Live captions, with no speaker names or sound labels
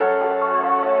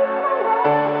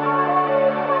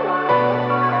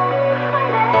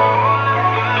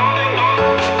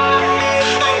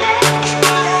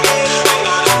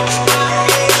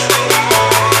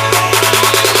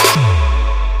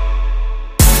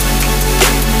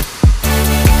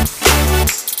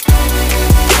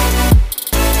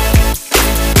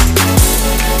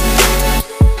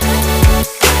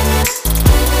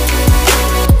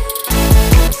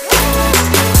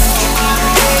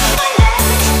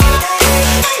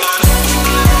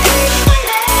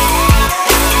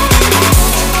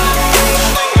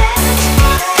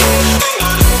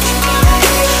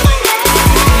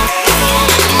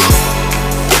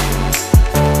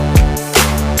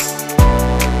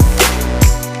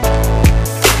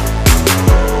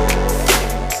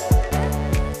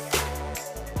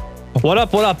What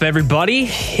up, everybody?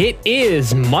 It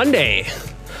is Monday,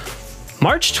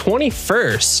 March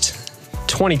 21st,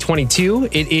 2022.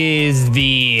 It is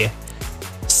the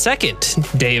second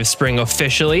day of spring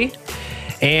officially.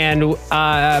 And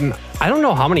I don't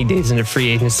know how many days into free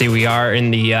agency we are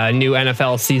in the new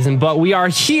NFL season, but we are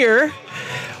here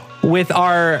with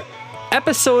our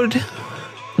episode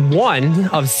 1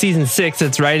 of season 6.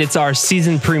 That's right. It's our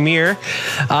season premiere.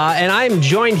 And I'm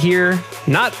joined here,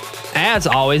 not as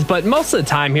always, but most of the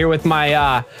time here with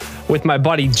my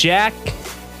buddy Jack.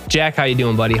 Jack, how you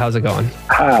doing, buddy? How's it going?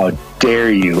 How dare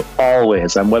you?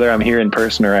 Always. Whether I'm here in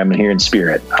person or I'm here in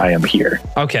spirit, I am here.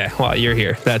 Okay, well, you're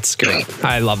here. That's great.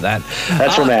 I love that.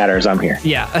 That's what matters. I'm here.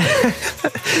 Yeah.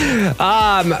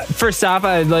 First off,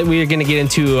 we are going to get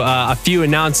into a few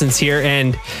announcements here,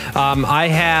 and I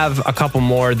have a couple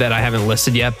more that I haven't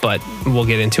listed yet, but we'll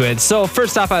get into it. So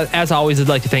first off, as always, I'd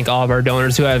like to thank all of our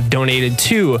donors who have donated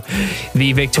to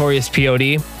the Victorious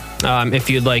POD. If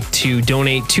you'd like to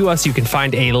donate to us, you can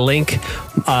find a link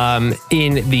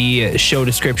in the show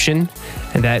description,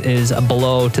 and that is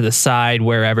below to the side,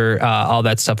 wherever all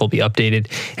that stuff will be updated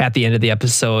at the end of the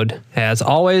episode. As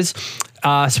always,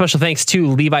 special thanks to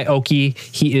Levi Oki.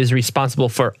 He is responsible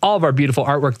for all of our beautiful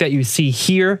artwork that you see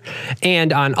here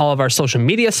and on all of our social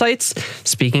media sites.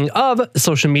 Speaking of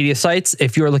social media sites,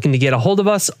 if you're looking to get a hold of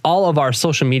us, all of our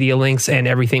social media links and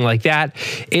everything like that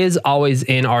is always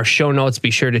in our show notes. Be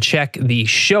sure to check the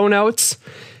show notes,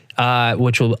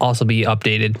 which will also be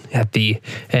updated at the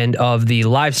end of the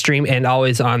live stream and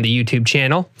always on the YouTube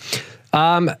channel.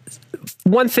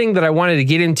 One thing that I wanted to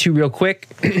get into real quick,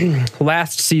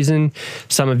 last season,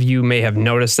 some of you may have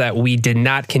noticed that we did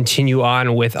not continue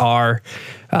on with our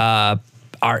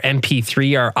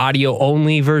MP3, our audio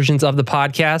only versions of the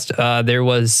podcast. There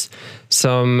was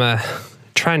some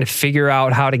trying to figure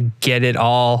out how to get it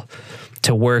all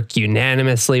to work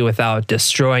unanimously without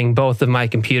destroying both of my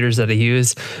computers that I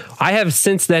use. I have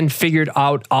since then figured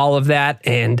out all of that,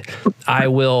 and I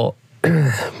will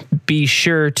be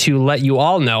sure to let you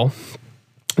all know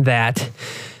that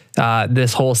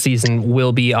this whole season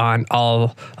will be on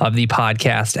all of the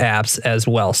podcast apps as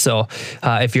well. So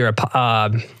if you're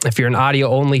an audio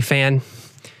only fan,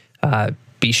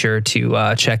 be sure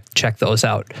to check those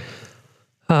out.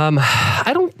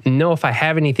 I don't know if I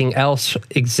have anything else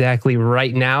exactly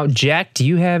right now. Jack, do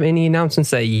you have any announcements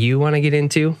that you want to get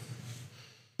into?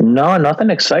 No,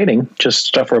 nothing exciting. Just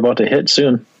stuff we're about to hit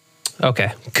soon.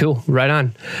 Okay, cool. Right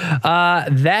on.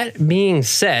 That being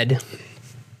said,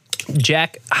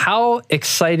 Jack, how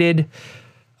excited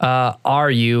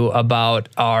are you about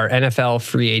our NFL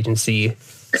free agency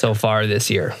so far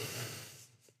this year?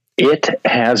 It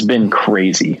has been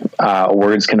crazy.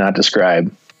 Words cannot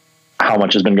describe how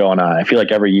much has been going on. I feel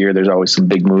like every year there's always some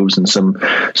big moves and some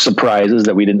surprises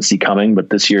that we didn't see coming, but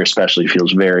this year especially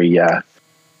feels very,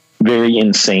 very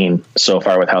insane so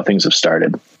far with how things have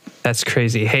started. That's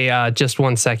crazy. Hey, just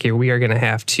one sec here. We are going to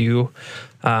have to,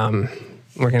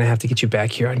 we're going to have to get you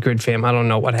back here on Grid Fam. I don't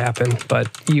know what happened, but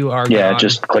you are Yeah, gone. it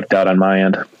just clicked out on my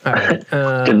end. All right.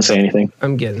 Didn't say anything.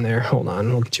 I'm getting there. Hold on.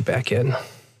 We'll get you back in.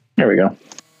 There we go.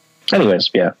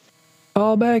 Anyways, yeah.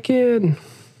 All back in.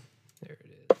 There it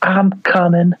is. I'm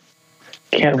coming.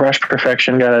 Can't rush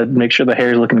perfection. Got to make sure the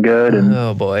hair's looking good. And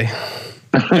Oh, boy.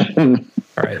 All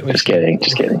right. Just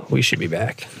kidding. We should be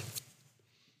back.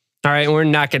 All right, we're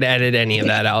not going to edit any of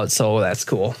that out, so that's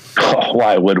cool. Oh,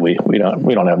 why would we? We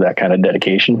don't have that kind of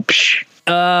dedication. Psh.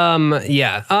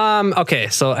 Yeah. Okay,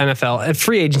 so NFL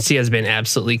free agency has been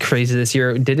absolutely crazy this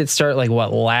year. Did it start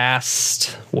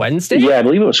last Wednesday? Yeah, I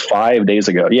believe it was 5 days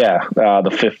ago. Yeah, the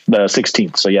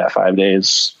 16th. So yeah, 5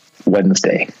 days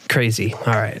Wednesday. Crazy.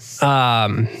 All right.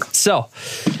 So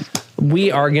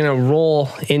we are going to roll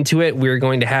into it. We're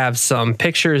going to have some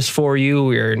pictures for you.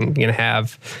 We're going to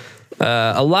have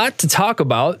a lot to talk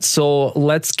about, so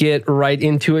let's get right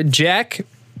into it. Jack,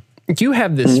 you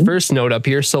have this first note up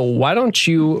here, so why don't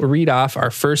you read off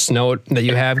our first note that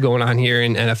you have going on here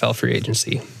in NFL free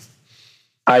agency?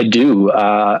 I do.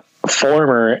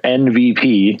 Former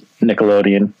MVP,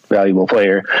 Nickelodeon valuable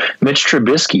player, Mitch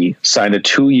Trubisky signed a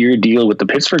 2-year deal with the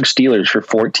Pittsburgh Steelers for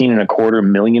 $14.25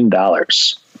 million.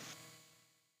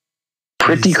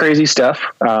 Pretty crazy stuff.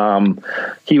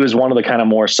 He was one of the kind of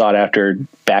more sought after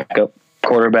backup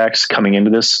quarterbacks coming into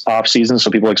this offseason,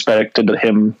 so people expected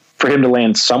for him to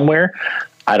land somewhere.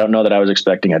 I don't know that I was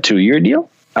expecting a 2-year deal.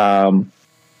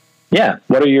 Yeah.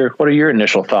 What are your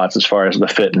initial thoughts as far as the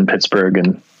fit in Pittsburgh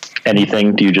and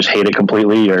anything? Do you just hate it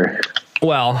completely, or?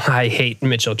 Well, I hate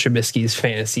Mitchell Trubisky's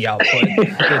fantasy output.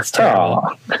 It's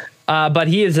terrible. But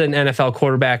he is an NFL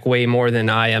quarterback way more than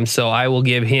I am, so I will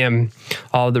give him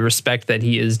all the respect that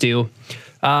he is due.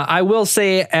 I will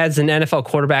say, as an NFL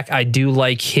quarterback, I do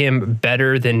like him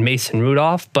better than Mason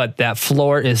Rudolph, but that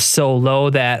floor is so low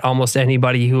that almost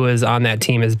anybody who is on that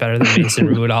team is better than Mason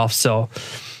Rudolph. So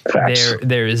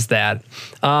there is that.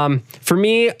 For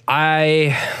me,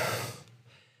 I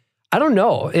don't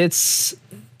know.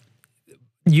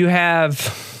 You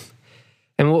have,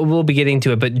 and we'll be getting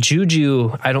to it, but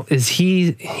Juju,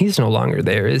 he's no longer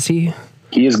there, is he?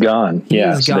 He is gone. They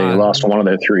lost one of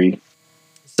their three.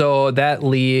 So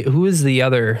who is the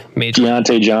other major?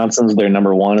 Deontay Johnson's their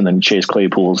number one, and then Chase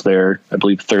Claypool's their, I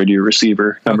believe, third-year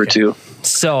receiver, number two.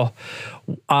 So,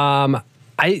 I'm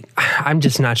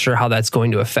just not sure how that's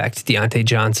going to affect Deontay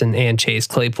Johnson and Chase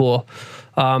Claypool.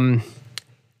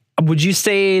 Would you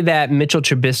say that Mitchell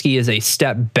Trubisky is a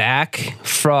step back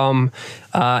from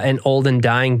an old and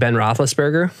dying Ben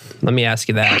Roethlisberger? Let me ask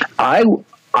you that.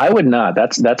 I would not.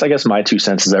 That's I guess my 2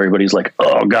 cents is everybody's like,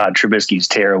 oh God, Trubisky's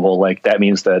terrible. Like that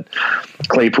means that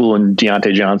Claypool and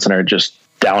Deontay Johnson are just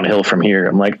downhill from here.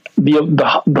 I'm like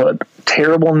the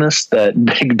terribleness that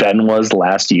Big Ben was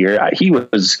last year. He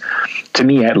was, to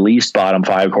me, at least bottom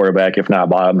 5 quarterback, if not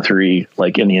bottom 3,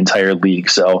 like in the entire league.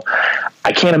 So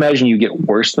I can't imagine you get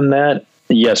worse than that.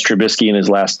 Yes, Trubisky in his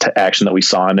last action that we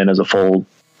saw him in as a full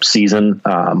season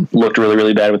looked really,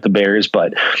 really bad with the Bears,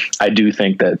 but I do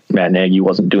think that Matt Nagy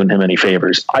wasn't doing him any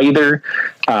favors either.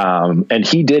 And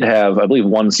he did have, I believe,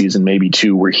 one season, maybe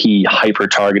 2, where he hyper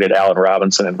targeted Allen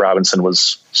Robinson, and Robinson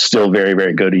was still very,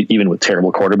 very good, even with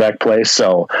terrible quarterback play.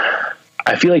 So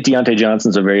I feel like Deontay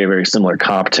Johnson's a very, very similar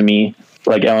comp to me,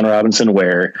 like Allen Robinson,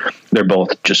 where they're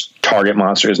both just target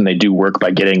monsters and they do work by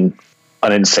getting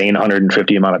an insane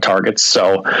 150 amount of targets.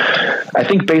 So I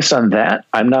think based on that,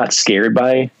 I'm not scared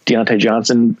by Deontay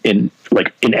Johnson in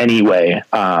any way.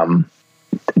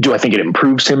 Do I think it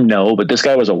improves him? No, but this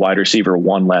guy was a wide receiver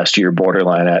 1 last year,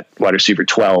 borderline at wide receiver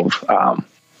 12,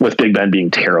 with Big Ben being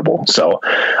terrible. So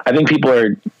I think people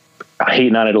are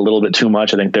hating on it a little bit too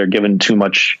much. I think they're giving too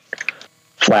much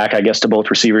flack, I guess, to both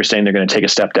receivers, saying they're going to take a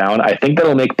step down. I think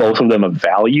that'll make both of them a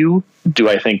value. Do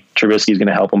I think Trubisky is going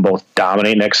to help them both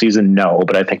dominate next season? No,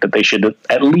 but I think that they should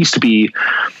at least be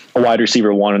a wide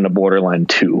receiver 1 and a borderline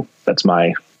 2. That's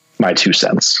my 2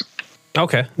 cents.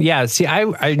 Okay. Yeah. See, I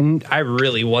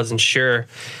really wasn't sure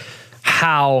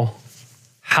how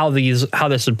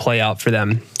this would play out for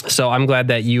them. So I'm glad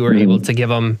that you were able to give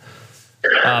them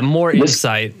more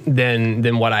insight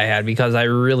than what I had, because I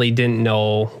really didn't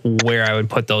know where I would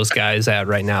put those guys at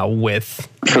right now with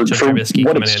Trubisky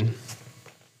coming in.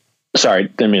 Sorry,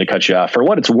 didn't mean to cut you off. For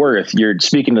what it's worth, you're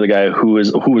speaking to the guy who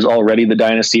was already the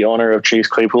dynasty owner of Chase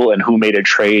Claypool and who made a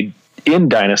trade in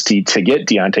dynasty to get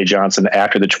Deontay Johnson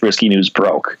after the Trubisky news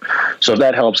broke. So if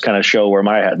that helps kind of show where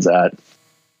my head's at.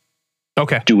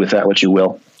 Okay. Do with that what you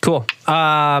will. Cool.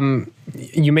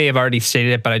 You may have already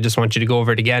stated it, but I just want you to go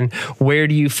over it again. Where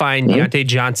do you find Deontay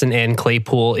Johnson and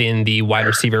Claypool in the wide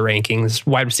receiver rankings?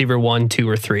 Wide receiver 1, 2,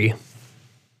 or 3?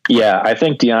 Yeah, I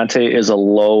think Deontay is a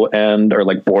low end or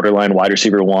like borderline wide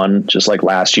receiver 1, just like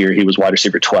last year he was wide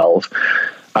receiver 12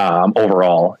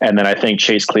 overall. And then I think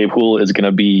Chase Claypool is going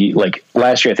to be like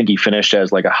last year. I think he finished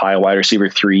as like a high wide receiver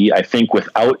 3. I think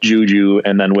without Juju,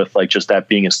 and then with like just that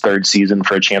being his 3rd season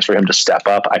for a chance for him to step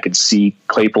up, I could see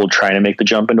Claypool trying to make the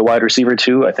jump into wide receiver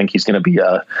 2. I think he's going to be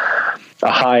a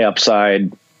high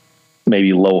upside,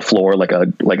 maybe low floor, like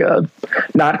a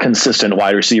not consistent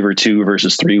wide receiver 2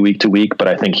 versus 3 week to week, but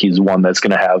I think he's one that's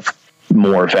going to have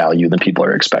more value than people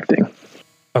are expecting.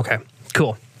 Okay,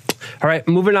 cool. All right,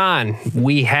 moving on.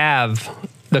 We have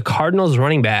the Cardinals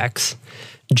running backs.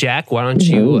 Jack, why don't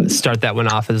you start that one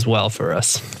off as well for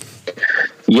us?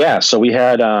 Yeah, so we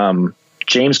had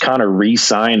James Conner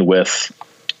re-signed with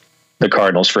the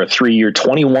Cardinals for a 3-year,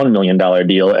 $21 million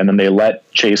deal, and then they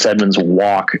let Chase Edmonds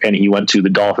walk, and he went to the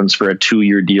Dolphins for a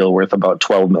 2-year deal worth about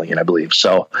 $12 million, I believe.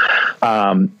 So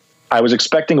I was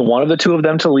expecting one of the two of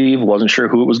them to leave. Wasn't sure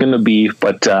who it was going to be,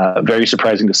 but very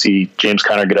surprising to see James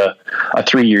Conner get a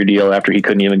 3-year deal after he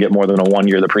couldn't even get more than a 1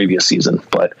 year the previous season.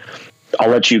 But I'll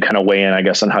let you kind of weigh in, I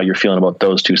guess, on how you're feeling about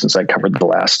those two, since I covered the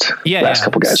last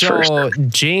couple guys first. So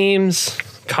James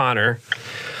Conner,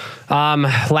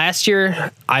 last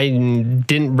year I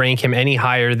didn't rank him any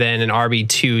higher than an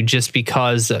RB2 just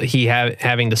because he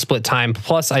having to split time.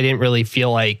 Plus, I didn't really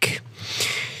feel like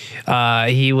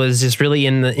he was just really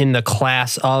in the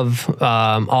class of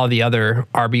all the other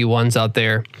RB1s out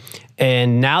there.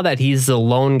 And now that he's the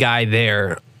lone guy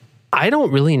there, I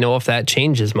don't really know if that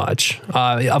changes much.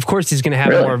 Of course, he's going to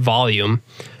have more volume,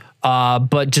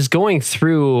 but just going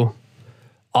through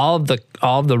all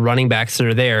of the running backs that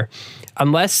are there,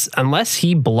 unless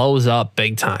he blows up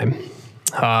big time,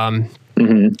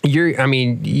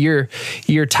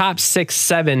 your top 6,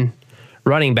 7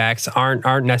 running backs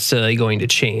aren't necessarily going to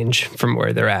change from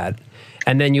where they're at.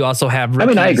 And then you also have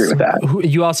rookies. I agree with that.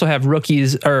 You also have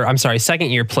second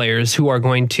year players who are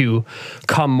going to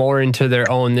come more into their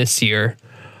own this year.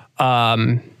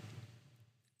 So,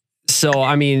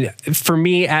 for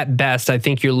me, at best, I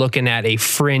think you're looking at a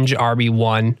fringe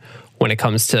RB1 when it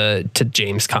comes to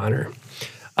James Conner.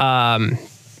 And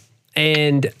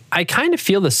I kind of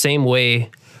feel the same way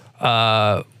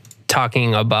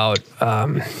talking about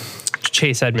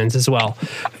Chase Edmonds as well.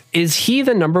 Is he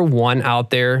the number 1 out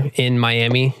there in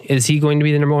Miami? Is he going to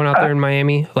be the number 1 out there in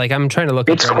Miami? Like, I'm trying to look.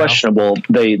 It's questionable.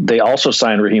 They also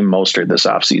signed Raheem Mostert this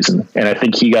offseason, and I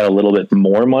think he got a little bit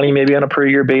more money maybe on a per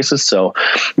year basis. So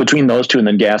between those two and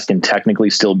then Gaskin technically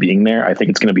still being there, I think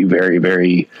it's going to be very,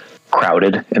 very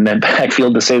crowded in that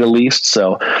backfield, to say the least.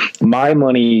 So my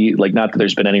money, like, not that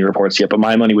there's been any reports yet, but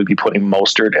my money would be putting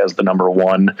Mostert as the number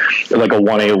 1, like a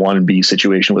 1A, 1B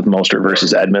situation with Mostert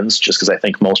versus Edmonds, just because I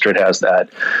think Mostert has that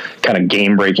kind of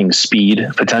game breaking speed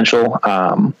potential.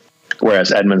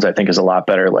 Whereas Edmonds, I think, is a lot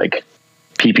better, like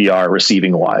PPR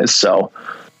receiving wise. So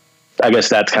I guess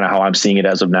that's kind of how I'm seeing it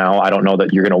as of now. I don't know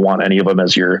that you're going to want any of them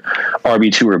as your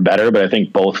RB2 or better, but I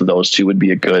think both of those two would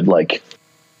be a good, like,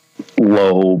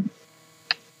 low,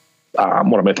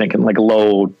 what am I thinking? Like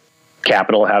low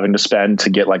capital having to spend to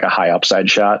get like a high upside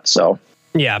shot. So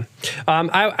yeah,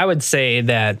 I would say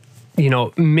that,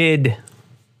 mid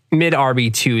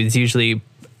RB2 is usually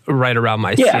right around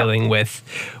my ceiling with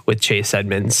Chase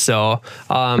Edmonds. So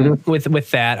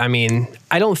with that,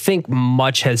 I don't think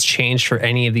much has changed for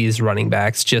any of these running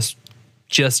backs, just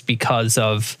because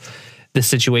of the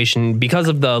situation, because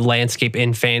of the landscape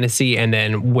in fantasy, and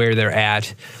then where they're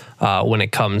at when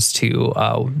it comes to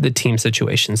the team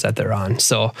situations that they're on.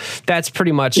 So that's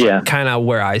pretty much kind of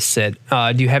where I sit.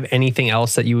 Do you have anything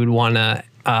else that you would want to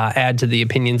add to the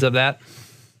opinions of that?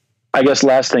 I guess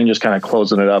last thing, just kind of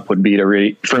closing it up, would be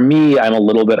for me, I'm a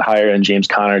little bit higher than James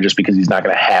Conner just because he's not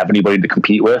going to have anybody to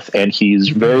compete with, and he's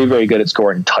very, very good at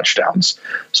scoring touchdowns.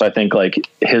 So I think like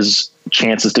his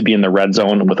chances to be in the red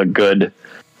zone with a good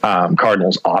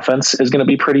Cardinals offense is going to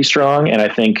be pretty strong. And I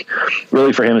think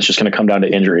really for him, it's just going to come down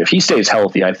to injury. If he stays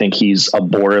healthy, I think he's a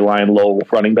borderline low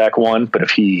running back 1, but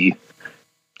if he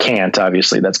can't,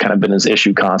 obviously that's kind of been his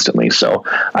issue constantly. So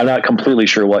I'm not completely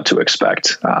sure what to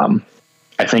expect.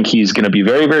 I think he's going to be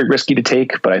very, very risky to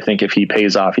take, but I think if he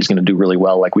pays off, he's going to do really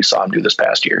well, like we saw him do this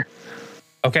past year.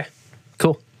 Okay,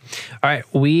 cool. All right.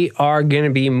 We are going to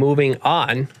be moving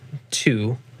on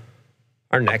to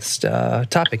our next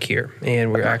topic here,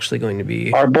 and we're actually going to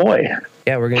be our boy.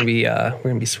 Yeah, we're going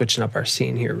to be switching up our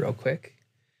scene here real quick.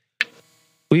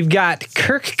 We've got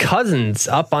Kirk Cousins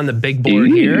up on the big board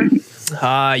here.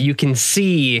 You can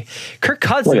see Kirk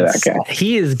Cousins.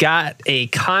 He has got a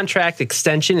contract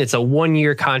extension. It's a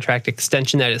 1-year contract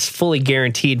extension that is fully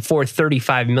guaranteed for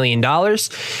 $35 million.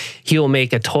 He will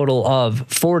make a total of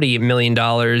 $40 million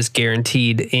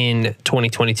guaranteed in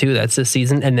 2022. That's this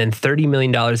season, and then $30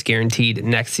 million guaranteed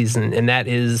next season. And that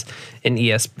is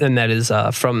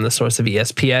from the source of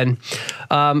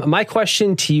ESPN. My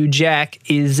question to you, Jack,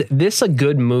 is this a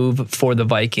good move for the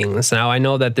Vikings? Now, I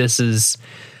know that this is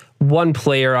one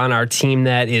player on our team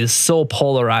that is so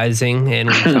polarizing, and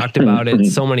we've talked about it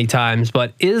so many times,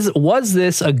 but was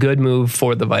this a good move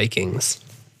for the Vikings?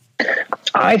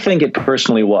 I think it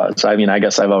personally was. I mean, I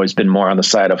guess I've always been more on the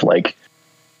side of like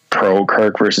pro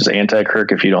Kirk versus anti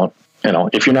Kirk. If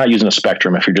you're not using a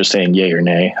spectrum, if you're just saying yay or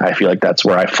nay, I feel like that's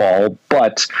where I fall.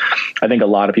 But I think a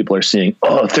lot of people are seeing,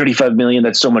 $35 million,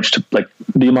 that's so much to like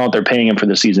the amount they're paying him for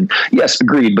the season. Yes,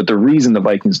 agreed. But the reason the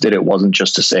Vikings did it wasn't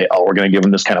just to say, we're going to give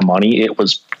him this kind of money. It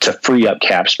was to free up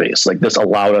cap space. Like this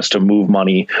allowed us to move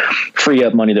money, free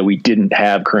up money that we didn't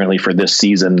have currently for this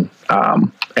season,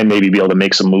 and maybe be able to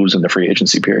make some moves in the free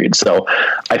agency period. So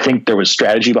I think there was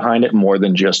strategy behind it more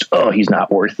than just, he's not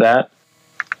worth that.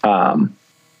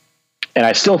 And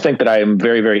I still think that I am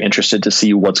very, very interested to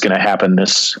see what's going to happen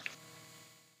this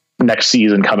next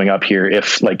season coming up here.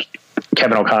 If like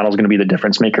Kevin O'Connell is going to be the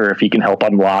difference maker, if he can help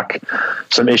unlock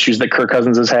some issues that Kirk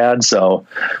Cousins has had. So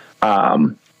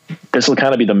this will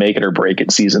kind of be the make it or break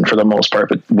it season for the most part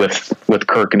with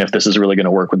Kirk, and if this is really going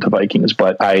to work with the Vikings.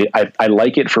 But I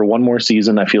like it for one more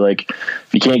season. I feel like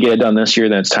if you can't get it done this year,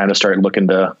 then it's time to start looking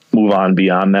to move on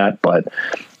beyond that. But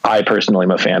I personally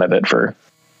am a fan of it for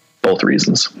both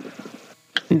reasons.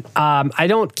 I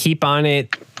don't keep on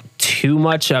it too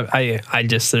much. I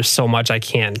just, there's so much I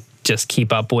can't just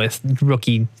keep up with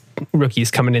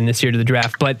rookies coming in this year to the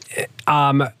draft. But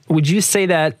would you say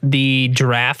that the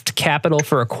draft capital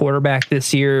for a quarterback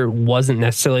this year wasn't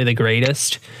necessarily the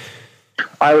greatest?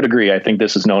 I would agree. I think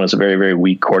this is known as a very, very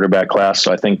weak quarterback class.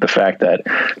 So I think the fact that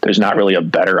there's not really a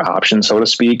better option, so to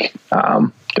speak,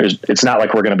 it's not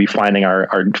like we're going to be finding our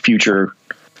future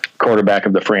quarterback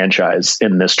of the franchise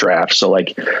in this draft. So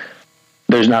like,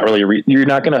 there's not really you're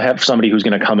not going to have somebody who's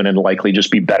going to come in and likely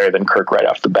just be better than Kirk right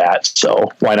off the bat. So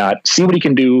why not see what he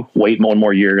can do, wait one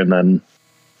more year, and then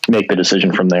make the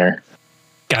decision from there.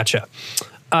 Gotcha.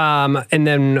 And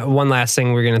then one last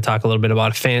thing, we're going to talk a little bit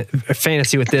about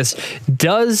fantasy with this.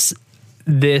 Does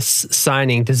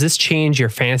this change your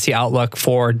fantasy outlook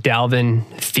for Dalvin,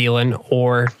 Thielen,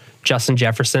 or Justin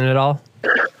Jefferson at all?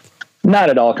 Not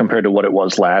at all compared to what it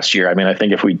was last year. I mean, I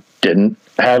think if we didn't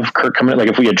have Kirk come in, like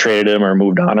if we had traded him or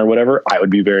moved on or whatever, I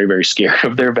would be very, very scared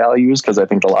of their values, because I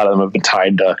think a lot of them have been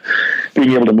tied to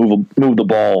being able to move the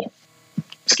ball,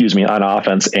 on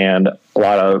offense. And a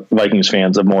lot of Vikings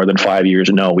fans of more than 5 years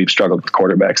know we've struggled with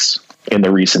quarterbacks in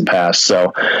the recent past.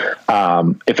 So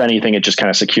if anything, it just kind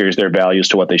of secures their values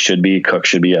to what they should be. Cook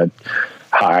should be a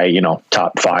high,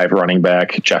 top 5 running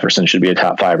back. Jefferson should be a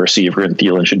top 5 receiver, and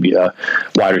Thielen should be a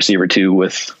wide receiver 2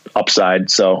 with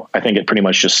upside. So I think it pretty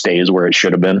much just stays where it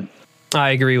should have been.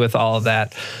 I agree with all of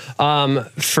that.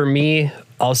 For me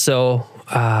also,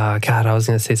 I was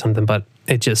going to say something, but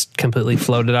it just completely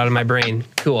floated out of my brain.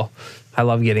 Cool. I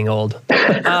love getting old.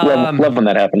 Love when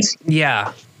that happens.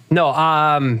 Yeah. No.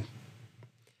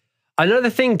 Another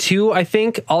thing too, I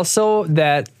think also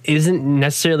that isn't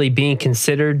necessarily being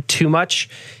considered too much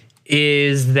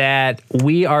is that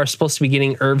we are supposed to be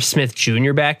getting Irv Smith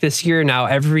Jr. back this year. Now,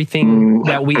 everything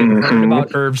that we have heard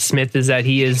about Irv Smith is that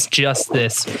he is just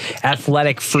this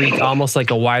athletic freak, almost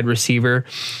like a wide receiver.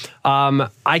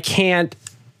 I can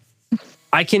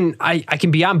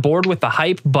be on board with the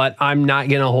hype, but I'm not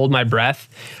going to hold my breath.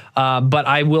 But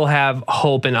I will have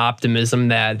hope and optimism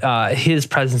that his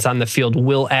presence on the field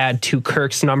will add to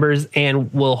Kirk's numbers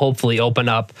and will hopefully open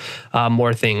up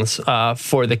more things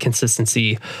for the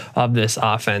consistency of this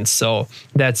offense. So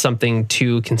that's something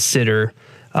to consider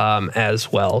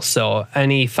as well. So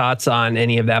any thoughts on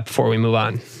any of that before we move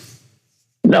on?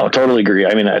 No, totally agree.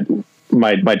 I mean,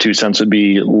 my 2 cents would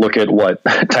be, look at what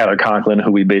Tyler Conklin,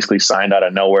 who we basically signed out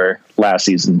of nowhere last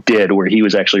season, did, where he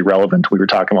was actually relevant. We were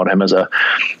talking about him as a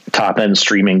top end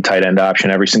streaming tight end option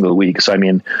every single week. So, I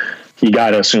mean, you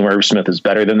got to assume Irv Smith is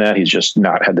better than that. He's just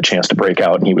not had the chance to break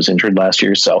out, and he was injured last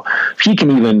year. So if he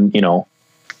can even,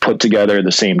 put together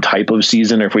the same type of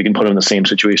season, or if we can put him in the same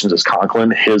situations as Conklin,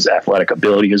 his athletic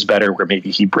ability is better, where maybe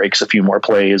he breaks a few more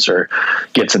plays or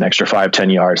gets an extra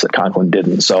 5-10 yards that Conklin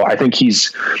didn't. So I think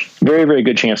he's very, very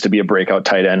good chance to be a breakout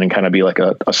tight end and kind of be like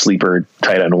a sleeper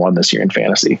tight end 1 this year in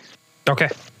fantasy. Okay,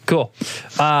 cool.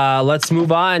 Let's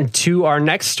move on to our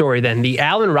next story then. The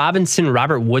Allen Robinson,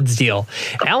 Robert Woods deal.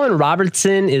 Allen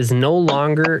Robinson is no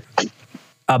longer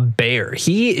a Bear.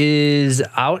 He's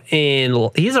a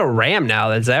Ram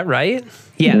now. Is that right?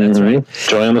 Yeah, that's right.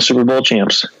 Joining the Super Bowl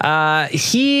champs.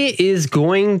 He is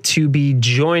going to be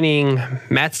joining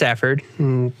Matt Stafford,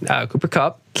 Cooper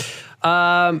Kupp.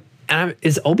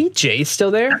 Is OBJ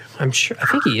still there? I'm sure. I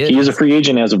think he is. He is a free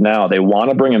agent as of now. They want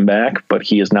to bring him back, but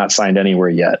he is not signed anywhere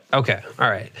yet. Okay. All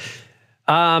right.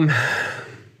 How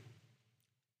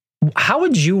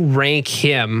would you rank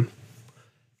him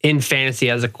in fantasy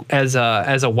as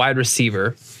a wide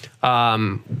receiver,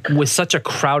 with such a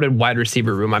crowded wide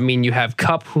receiver room? I mean, you have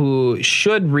Kupp, who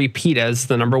should repeat as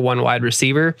the number 1 wide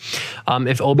receiver.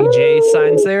 If OBJ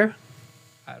signs there,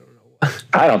 I don't know.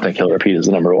 I don't think he'll repeat as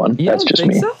the number 1. That's just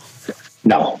me. So?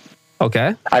 No.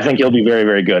 Okay. I think he'll be very,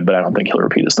 very good, but I don't think he'll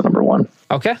repeat as the number 1.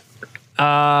 Okay.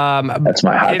 That's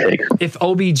my hot take. If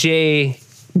OBJ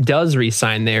does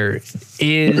re-sign there,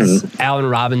 is Allen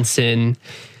Robinson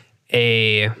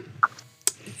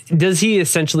does he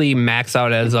essentially max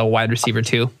out as a wide receiver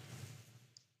 2?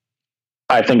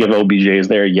 I think if OBJ is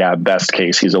there, best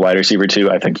case, he's a wide receiver 2.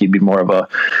 I think he'd be more of a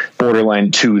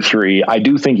borderline 2-3. I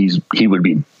do think he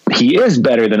is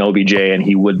better than OBJ, and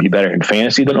he would be better in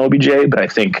fantasy than OBJ. But I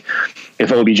think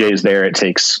if OBJ is there, let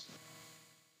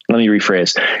me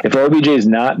rephrase. If OBJ is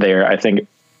not there, I think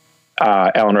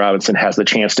Allen Robinson has the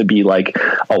chance to be like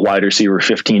a wide receiver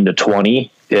 15 to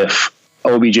 20. If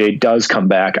OBJ does come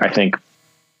back, I think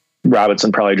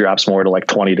Robinson probably drops more to like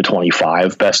 20 to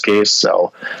 25 best case.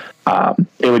 So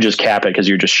it would just cap it, because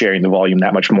you're just sharing the volume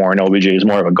that much more. And OBJ is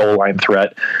more of a goal line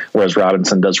threat, whereas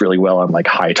Robinson does really well on like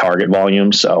high target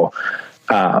volume. So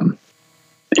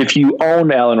if you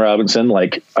own Allen Robinson,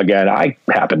 like, again, I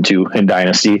happen to in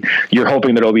Dynasty, you're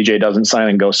hoping that OBJ doesn't sign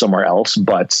and go somewhere else.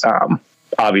 But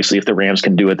obviously, if the Rams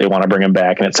can do it, they want to bring him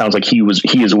back. And it sounds like he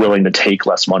is willing to take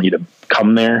less money to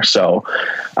come there. So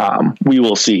we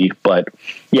will see. But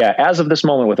Yeah, as of this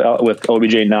moment, with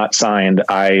OBJ not signed,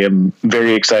 I am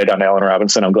very excited on Allen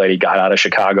Robinson. I'm glad he got out of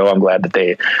Chicago. I'm glad that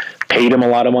they paid him a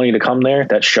lot of money to come there.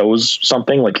 That shows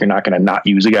something. Like, you're not going to not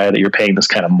use a guy that you're paying this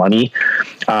kind of money.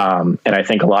 And I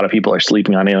think a lot of people are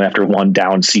sleeping on him after one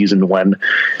down season when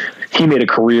he made a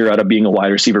career out of being a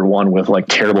wide receiver one with like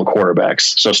terrible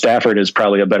quarterbacks. So Stafford is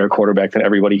probably a better quarterback than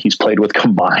everybody he's played with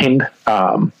combined.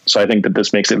 So I think that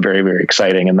this makes it very, very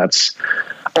exciting. And that's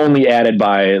only added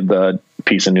by the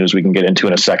piece of news we can get into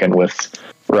in a second with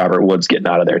Robert Woods getting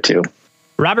out of there too.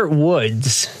 Robert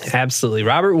Woods, absolutely.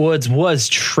 Robert Woods was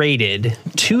traded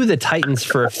to the Titans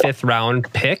for a 5th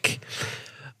round pick.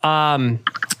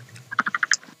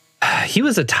 He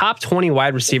was a top 20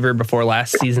 wide receiver before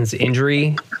last season's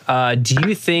injury. Do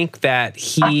you think that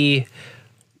he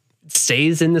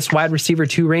stays in this wide receiver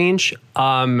 2 range?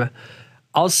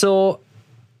 Also,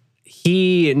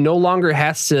 he no longer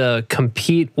has to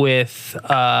compete with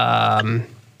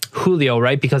Julio,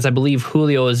 right? Because I believe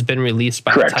Julio has been released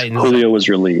by Correct. the Titans. Julio was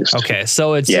released. Okay,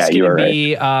 so it's just going to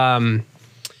be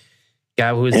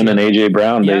who is him and AJ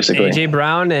Brown, yep, basically. AJ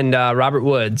Brown and Robert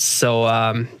Woods.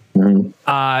 So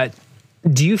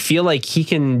do you feel like he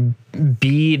can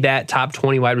be that top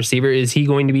 20 wide receiver? Is he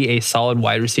going to be a solid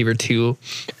wide receiver 2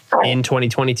 in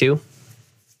 2022?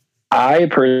 I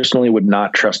personally would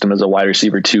not trust him as a wide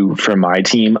receiver 2 for my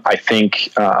team. I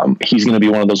think he's going to be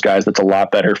one of those guys that's a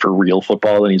lot better for real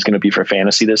football than he's going to be for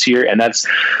fantasy this year. And that's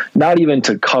not even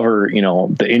to cover,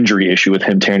 the injury issue with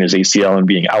him tearing his ACL and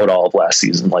being out all of last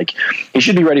season. Like, he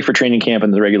should be ready for training camp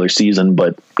in the regular season,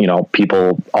 but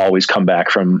people always come back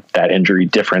from that injury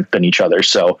different than each other.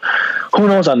 So who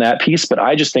knows on that piece, but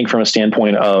I just think from a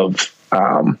standpoint of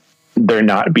there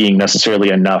not being necessarily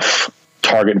enough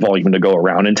target volume to go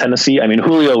around in Tennessee. I mean,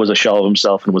 Julio was a shell of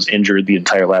himself and was injured the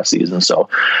entire last season. So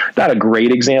not a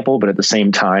great example, but at the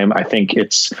same time, I think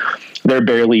they're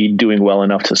barely doing well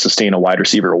enough to sustain a wide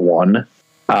receiver 1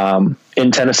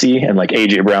 in Tennessee. And like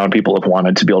AJ Brown, people have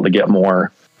wanted to be able to get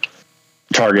more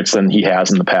targets than he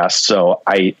has in the past. So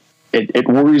it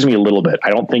worries me a little bit.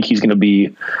 I think he's going to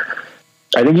be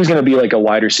like a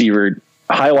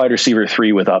high wide receiver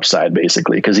 3 with upside,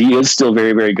 basically, because he is still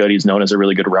very, very good. He's known as a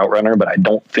really good route runner, but I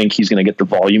don't think he's going to get the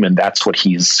volume, and that's what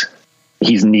he's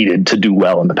needed to do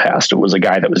well in the past. It was a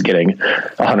guy that was getting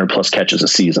 100 plus catches a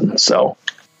season. So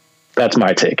that's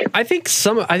my take. I think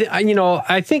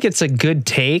I think it's a good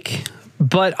take,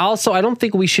 but also I don't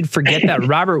think we should forget that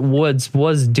Robert Woods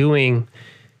was doing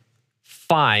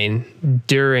fine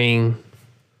during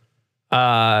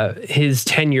his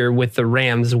tenure with the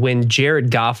Rams when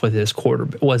Jared Goff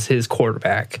was his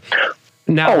quarterback.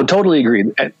 Now, totally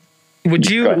agreed. Would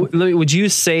you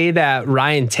say that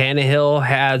Ryan Tannehill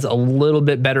has a little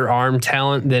bit better arm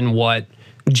talent than what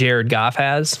Jared Goff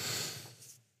has?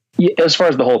 Yeah, as far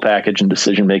as the whole package and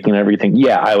decision making and everything,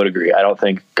 yeah, I would agree. I don't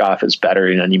think Goff is better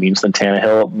in any means than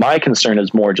Tannehill. My concern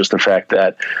is more just the fact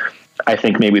that I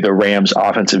think maybe the Rams'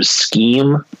 offensive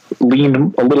scheme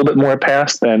leaned a little bit more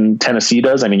past than Tennessee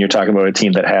does. I mean, you're talking about a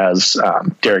team that has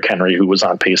Derrick Henry, who was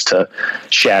on pace to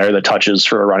shatter the touches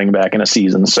for a running back in a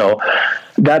season. So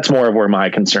that's more of where my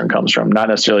concern comes from. Not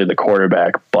necessarily the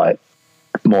quarterback, but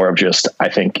more of just, I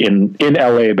think in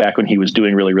LA back when he was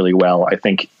doing really, really well, I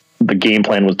think the game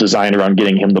plan was designed around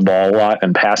getting him the ball a lot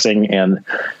and passing, and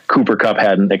Cooper Kupp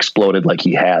hadn't exploded like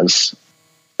he has.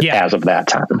 Yeah. As of that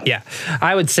time. Yeah.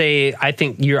 I would say, I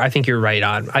think you're right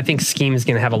on. I think scheme is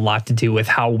going to have a lot to do with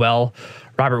how well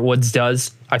Robert Woods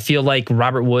does. I feel like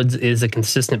Robert Woods is a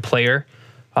consistent player.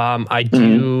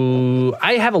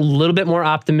 I have a little bit more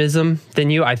optimism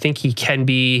than you. I think he can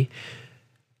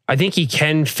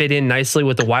fit in nicely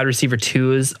with the wide receiver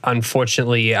 2s.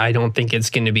 Unfortunately, I don't think it's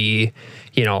going to be,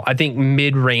 I think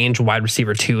mid-range wide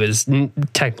receiver 2 is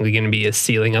technically going to be a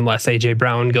ceiling unless AJ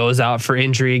Brown goes out for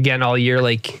injury again all year,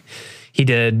 like he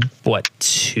did,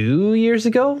 2 years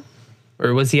ago?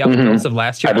 Or was he out most of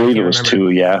last year? I believe it was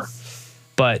 2, yeah.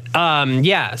 But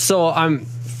yeah, so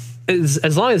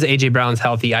as long as AJ Brown's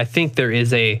healthy, I think there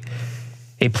is a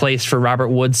place for Robert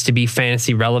Woods to be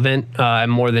fantasy relevant,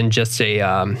 more than just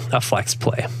a flex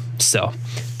play. So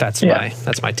that's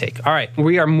my take. All right,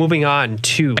 we are moving on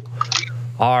to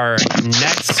our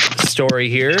next story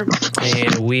here,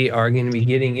 and we are going to be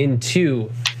getting into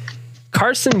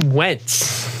Carson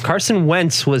Wentz. Carson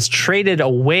Wentz was traded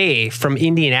away from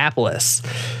Indianapolis,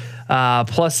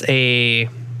 plus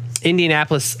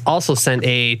Indianapolis also sent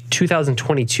a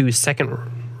 2022 second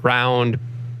round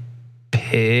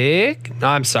pick. No,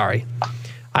 I'm sorry.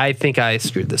 I think I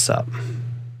screwed this up.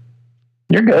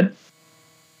 You're good.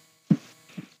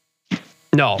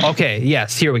 No. Okay.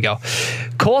 Yes. Here we go.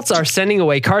 Colts are sending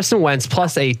away Carson Wentz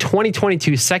plus a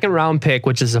 2022 second round pick,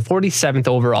 which is a 47th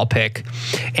overall pick,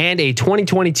 and a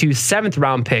 2022 seventh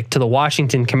round pick to the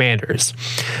Washington Commanders.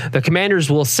 The Commanders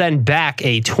will send back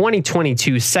a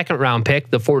 2022 second round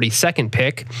pick, the 42nd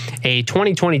pick, a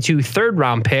 2022 third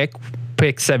round pick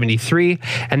 73,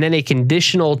 and then a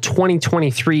conditional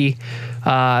 2023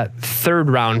 third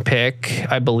round pick,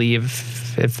 I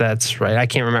believe, if that's right. I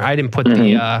can't remember. I didn't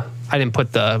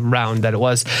put the round that it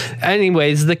was.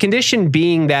 Anyways, the condition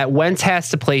being that Wentz has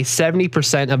to play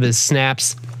 70% of his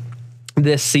snaps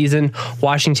this season.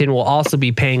 Washington will also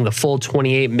be paying the full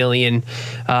 $28 million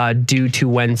due to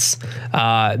Wentz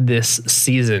this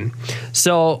season.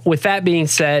 So with that being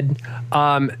said,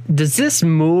 does this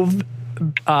move,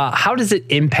 how does it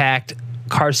impact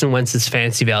Carson Wentz's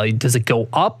fantasy value? Does it go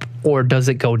up or does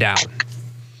it go down?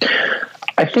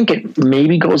 I think it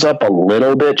maybe goes up a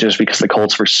little bit just because the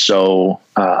Colts were so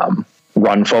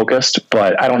run focused,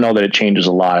 but I don't know that it changes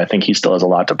a lot. I think he still has a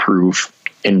lot to prove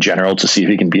in general to see if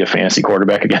he can be a fantasy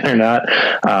quarterback again or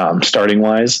not, starting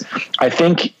wise. I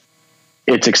think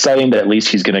it's exciting that at least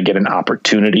he's going to get an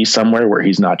opportunity somewhere where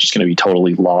he's not just going to be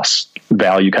totally lost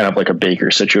value, kind of like a Baker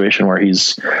situation where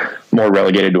he's more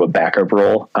relegated to a backup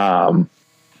role.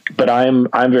 But I'm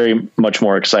very much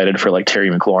more excited for like Terry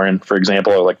McLaurin, for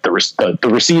example, or like the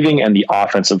receiving and the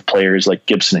offensive players like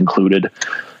Gibson included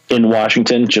in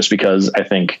Washington, just because I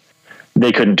think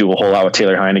they couldn't do a whole lot with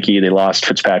Taylor Heineke. They lost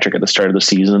Fitzpatrick at the start of the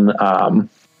season.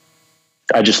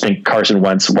 I just think Carson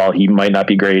Wentz, while he might not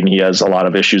be great and he has a lot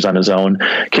of issues on his own,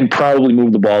 can probably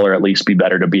move the ball or at least be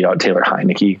better to beat out Taylor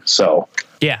Heineke. So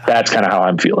yeah, that's kind of how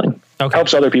I'm feeling. Okay.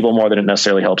 Helps other people more than it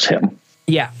necessarily helps him.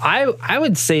 Yeah, I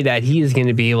would say that he is going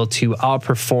to be able to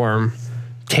outperform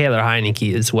Taylor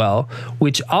Heineke as well,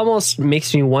 which almost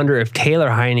makes me wonder if Taylor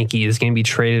Heineke is going to be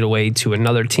traded away to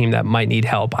another team that might need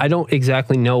help. I don't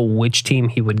exactly know which team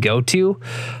he would go to,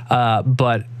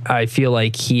 but I feel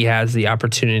like he has the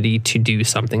opportunity to do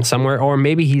something somewhere, or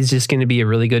maybe he's just going to be a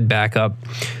really good backup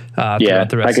throughout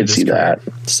the rest of his career.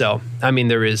 That. So, I mean,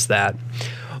 there is that.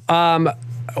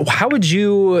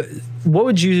 What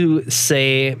would you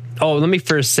say? Oh, let me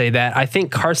first say that I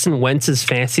think Carson Wentz's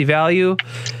fantasy value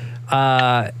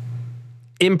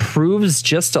improves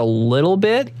just a little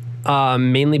bit,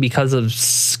 mainly because of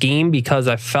scheme, because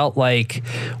I felt like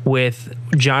with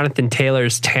Jonathan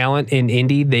Taylor's talent in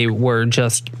Indy, they were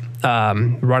just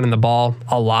running the ball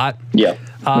a lot. Yeah,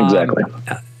 exactly.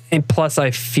 And plus,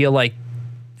 I feel like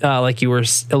you were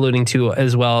alluding to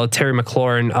as well, Terry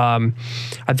McLaurin,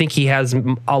 I think he has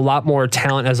a lot more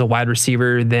talent as a wide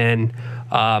receiver than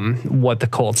what the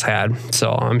Colts had.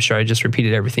 So I'm sure I just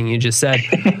repeated everything you just said.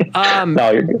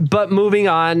 No, you're good. But moving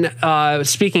on,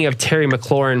 speaking of Terry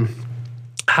McLaurin,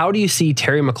 how do you see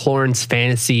Terry McLaurin's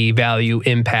fantasy value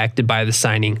impacted by the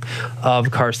signing of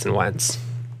Carson Wentz?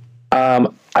 I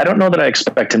don't know that I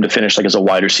expect him to finish like as a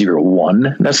wide receiver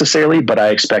one necessarily, but I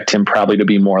expect him probably to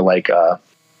be more like a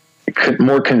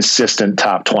more consistent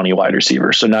top 20 wide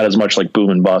receiver. So not as much like boom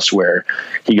and bust where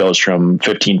he goes from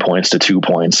 15 points to 2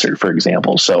 points, or, for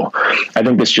example. So I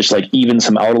think this just like evens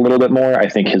him out a little bit more. I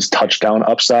think his touchdown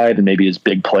upside and maybe his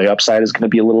big play upside is going to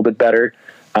be a little bit better.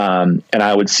 And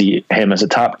I would see him as a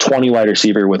top 20 wide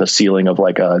receiver with a ceiling of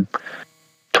like a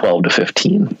 12 to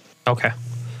 15. Okay.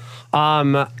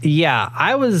 Yeah,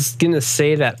 I was going to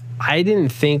say that I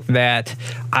didn't think that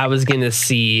I was going to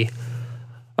see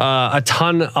a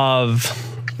ton of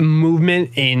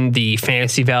movement in the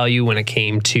fantasy value when it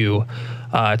came to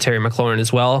Terry McLaurin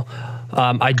as well.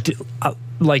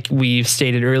 Like we've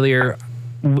stated earlier,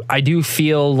 I do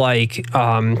feel like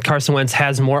Carson Wentz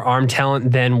has more arm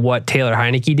talent than what Taylor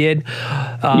Heineke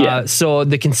did. So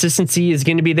the consistency is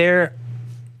going to be there.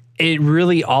 It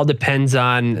really all depends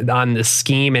on the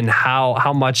scheme and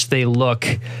how much they look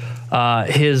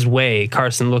his way.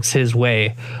 Carson looks his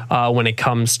way when it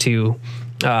comes to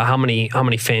how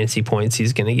many fantasy points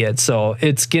he's going to get. So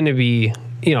it's going to be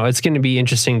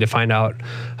interesting to find out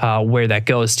where that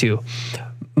goes to.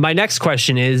 My next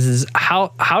question is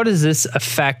how does this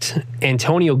affect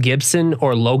Antonio Gibson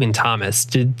or Logan Thomas?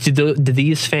 Do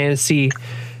these fantasy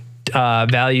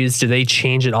values, do they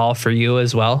change at all for you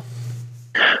as well?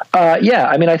 Yeah,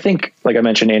 I mean, I think, like I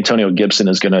mentioned, Antonio Gibson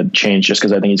is going to change just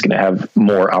because I think he's going to have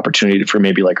more opportunity for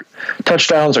maybe like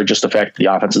touchdowns or just the fact that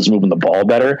the offense is moving the ball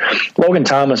better. Logan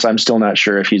Thomas, I'm still not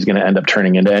sure if he's going to end up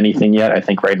turning into anything yet. I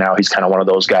think right now he's kind of one of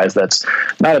those guys that's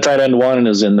not a tight end one and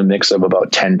is in the mix of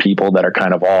about 10 people that are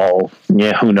kind of all,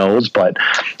 who knows. But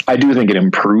I do think it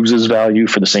improves his value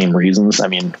for the same reasons. I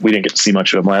mean, we didn't get to see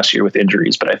much of him last year with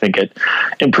injuries, but I think it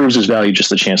improves his value just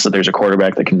the chance that there's a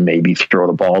quarterback that can maybe throw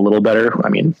the ball a little better. I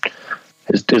mean,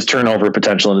 his turnover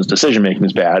potential and his decision making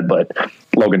is bad, but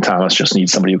Logan Thomas just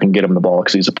needs somebody who can get him the ball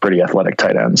because he's a pretty athletic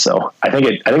tight end. So I think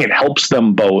it helps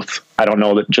them both. I don't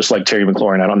know that, just like Terry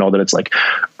McLaurin, I don't know that it's like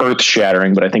earth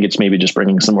shattering, but I think it's maybe just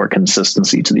bringing some more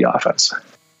consistency to the offense.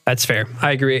 That's fair.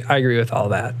 I agree with all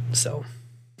that. So,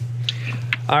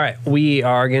 all right, we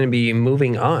are going to be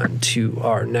moving on to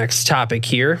our next topic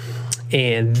here,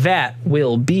 and that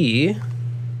will be,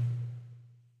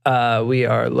 we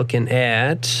are looking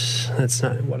at, that's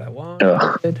not what I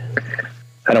wanted.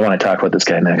 I don't want to talk about this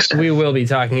guy next. We will be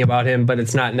talking about him, but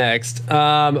it's not next.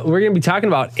 We're going to be talking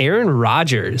about Aaron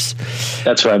Rodgers.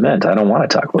 That's what I meant. I don't want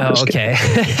to talk about this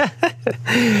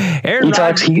guy. Aaron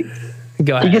Rodgers.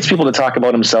 Go ahead. He gets people to talk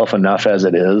about himself enough as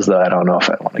it is that I don't know if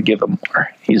I want to give him more.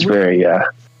 He's very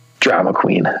drama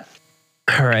queen.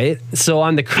 All right. So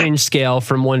on the cringe scale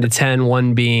from 1 to 10,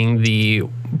 1 being the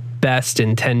best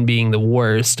and 10 being the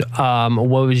worst, what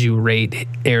would you rate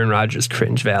Aaron Rodgers'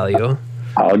 cringe value?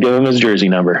 I'll give him his jersey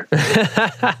number.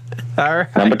 All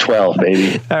right. Number 12,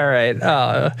 baby. All right.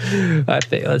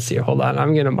 Let's see. Hold on.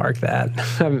 I'm going to mark that.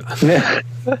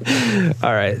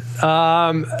 All right.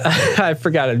 I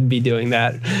forgot to be doing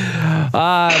that.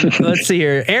 Let's see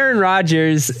here. Aaron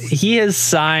Rodgers, he has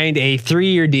signed a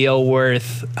 3-year deal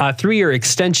worth a 3-year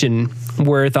extension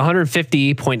worth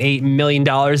 $150.8 million,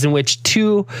 in which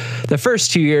the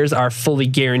first 2 years are fully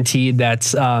guaranteed.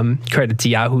 That's credit to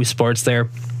Yahoo Sports there.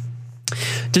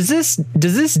 Does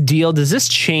this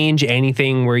change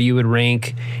anything where you would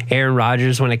rank Aaron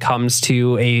Rodgers when it comes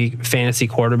to a fantasy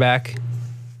quarterback?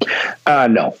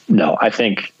 No. I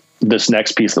think this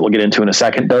next piece that we'll get into in a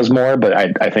second does more, but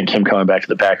I think him coming back to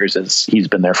the Packers he's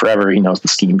been there forever. He knows the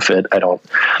scheme fit. I don't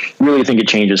really think it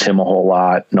changes him a whole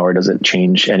lot, nor does it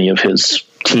change any of his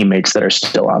teammates that are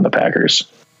still on the Packers.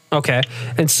 Okay.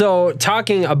 And so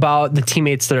talking about the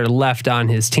teammates that are left on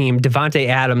his team, Davante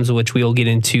Adams, which we'll get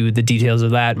into the details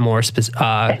of that more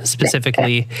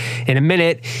specifically in a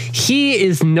minute, he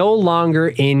is no longer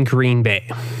in Green Bay.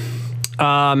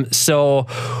 So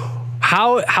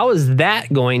how is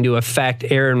that going to affect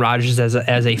Aaron Rodgers as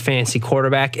a fantasy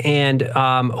quarterback? And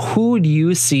who do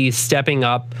you see stepping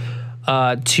up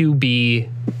to be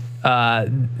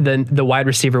the wide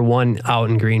receiver 1 out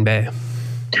in Green Bay?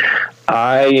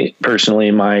 I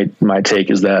personally, my take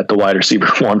is that the wide receiver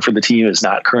 1 for the team is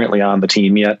not currently on the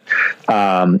team yet.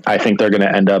 I think they're going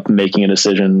to end up making a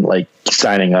decision like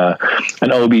signing an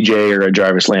OBJ or a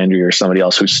Jarvis Landry or somebody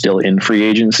else who's still in free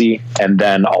agency, and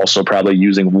then also probably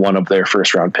using one of their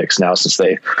first round picks now, since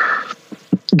they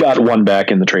got one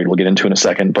back in the trade we'll get into in a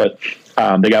second, but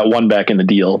they got one back in the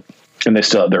deal and they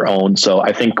still have their own. So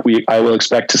I think I will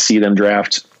expect to see them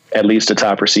draft at least a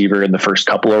top receiver in the first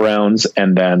couple of rounds,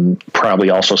 and then probably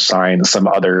also sign some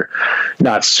other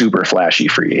not super flashy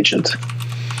free agent.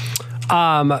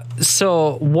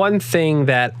 So one thing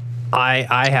that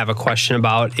I have a question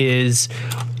about is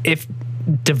if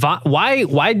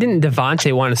why didn't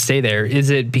Davante want to stay there? Is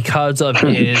it because of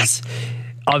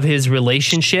his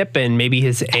relationship and maybe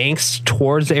his angst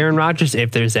towards Aaron Rodgers,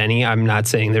 if there's any? I'm not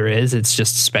saying there is, it's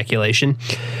just speculation.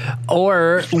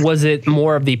 Or was it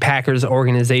more of the Packers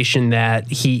organization that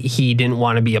he didn't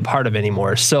want to be a part of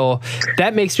anymore? So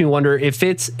that makes me wonder if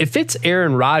it's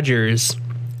Aaron Rodgers,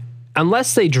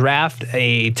 unless they draft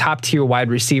a top tier wide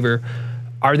receiver,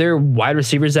 are there wide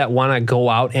receivers that want to go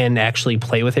out and actually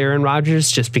play with Aaron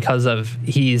Rodgers just because of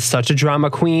he's such a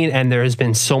drama queen and there has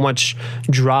been so much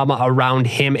drama around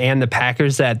him and the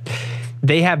Packers that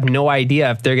they have no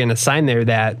idea if they're going to sign there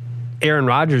that Aaron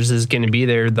Rodgers is going to be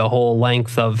there the whole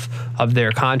length of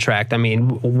their contract? I mean,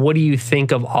 what do you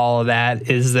think of all of that?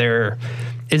 Is there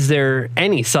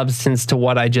any substance to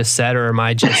what I just said, or am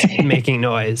I just making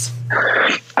noise?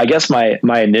 I guess my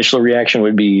initial reaction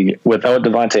would be, without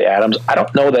Davante Adams, I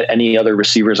don't know that any other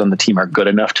receivers on the team are good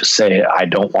enough to say I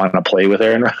don't want to play with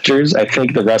Aaron Rodgers. I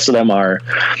think the rest of them are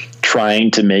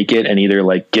trying to make it and either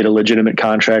like get a legitimate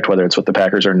contract, whether it's with the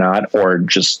Packers or not, or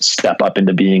just step up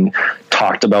into being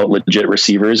talked about legit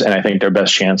receivers. And I think their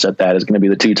best chance at that is going to be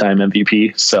the 2-time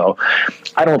MVP. So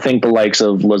I don't think the likes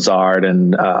of Lazard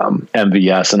and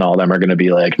MVS and all of them are going to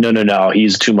be like, no,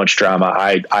 he's too much drama.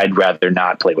 I'd rather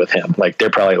not play with him. Like, they're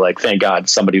probably like, thank God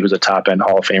somebody who's a top end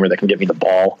Hall of Famer that can get me the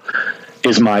ball,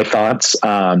 is my thoughts.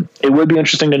 It would be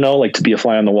interesting to know, like, to be a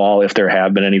fly on the wall, if there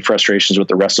have been any frustrations with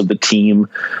the rest of the team,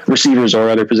 receivers or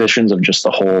other positions, of just the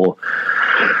whole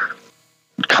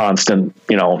constant,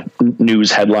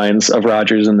 news headlines of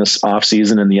Rodgers in this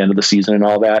offseason and the end of the season and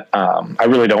all that. I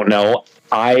really don't know.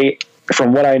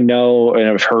 from what I know and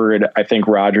I've heard, I think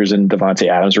Rodgers and Devontae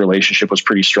Adams' relationship was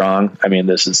pretty strong. I mean,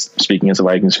 this is speaking as a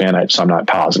Vikings fan, so I'm not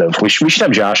positive. We should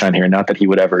have Josh on here. Not that he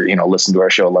would ever, listen to our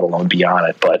show, let alone be on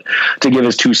it, but to give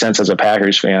his 2 cents as a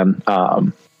Packers fan.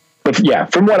 But yeah,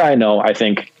 from what I know, I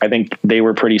think they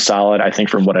were pretty solid. I think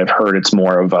from what I've heard, it's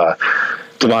more of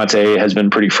Devontae has been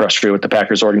pretty frustrated with the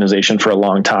Packers organization for a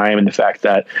long time, and the fact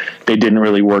that they didn't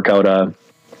really work out a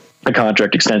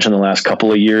contract extension the last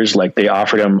couple of years. Like, they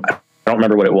offered him, I don't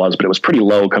remember what it was, but it was pretty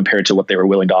low compared to what they were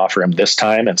willing to offer him this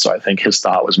time. And so I think his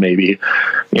thought was maybe,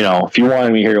 if you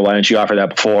wanted me here, why didn't you offer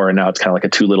that before? And now it's kind of like a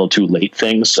too little too late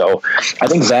thing. So I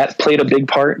think that played a big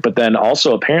part. But then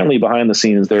also apparently behind the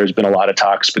scenes, there's been a lot of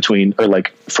talks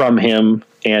from him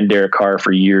and Derek Carr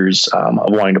for years of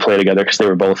wanting to play together, because they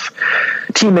were both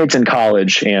teammates in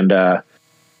college. And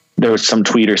there was some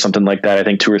tweet or something like that, I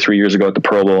think 2 or 3 years ago at the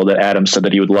Pro Bowl, that Adams said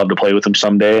that he would love to play with him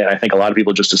someday. And I think a lot of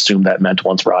people just assumed that meant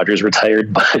once Rodgers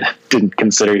retired, but didn't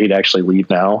consider he'd actually leave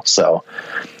now. So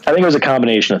I think it was a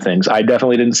combination of things. I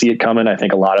definitely didn't see it coming. I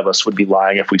think a lot of us would be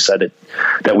lying if we said it,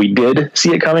 that we did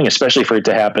see it coming, especially for it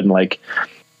to happen like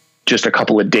just a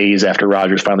couple of days after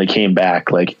Rodgers finally came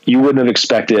back. Like, you wouldn't have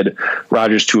expected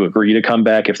Rodgers to agree to come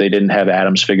back if they didn't have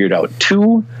Adams figured out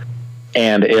too.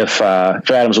 And if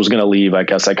Adams was going to leave, I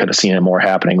guess I could have seen it more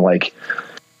happening like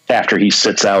after he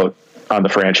sits out on the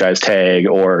franchise tag,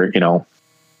 or,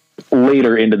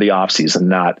 later into the offseason,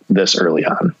 not this early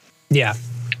on. Yeah.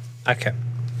 Okay.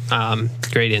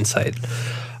 Great insight.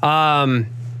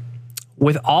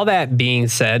 With all that being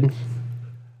said,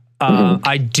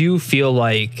 I do feel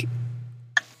like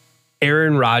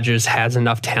Aaron Rodgers has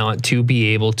enough talent to be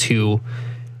able to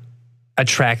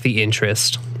attract the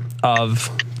interest of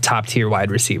top tier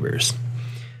wide receivers.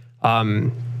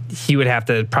 He would have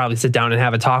to probably sit down and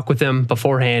have a talk with them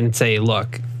beforehand and say,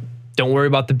 look, don't worry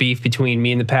about the beef between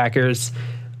me and the Packers.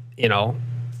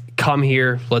 Come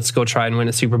here, let's go try and win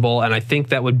a Super Bowl. And I think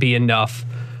that would be enough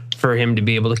for him to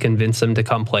be able to convince them to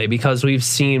come play, because we've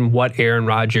seen what Aaron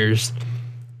Rodgers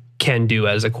can do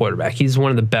as a quarterback. He's one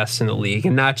of the best in the league,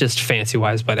 and not just fancy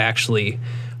wise, but actually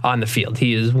on the field.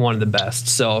 He is one of the best.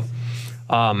 So,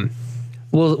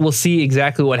 We'll see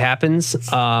exactly what happens.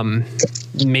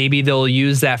 Maybe they'll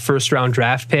use that first round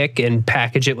draft pick and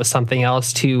package it with something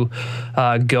else to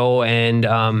go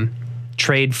and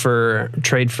trade for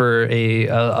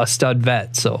a stud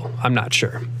vet. So I'm not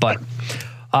sure, but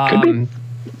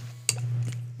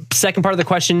second part of the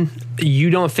question, you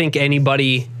don't think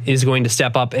anybody is going to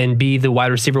step up and be the wide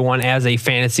receiver one as a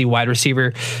fantasy wide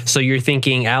receiver. So you're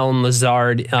thinking Allen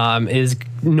Lazard is,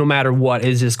 no matter what,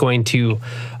 is just going to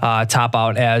top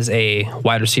out as a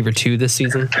wide receiver 2 this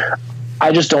season?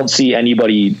 I just don't see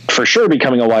anybody for sure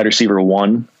becoming a wide receiver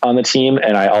 1 on the team.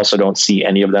 And I also don't see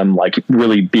any of them like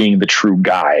really being the true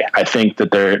guy. I think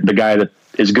that the guy that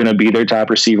is going to be their top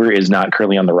receiver is not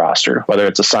currently on the roster, whether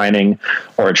it's a signing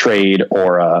or a trade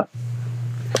or a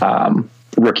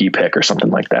rookie pick or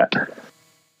something like that.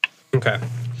 Okay.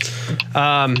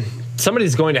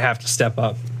 Somebody's going to have to step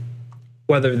up,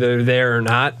 whether they're there or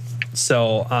not.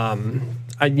 So,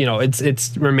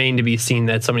 it's remained to be seen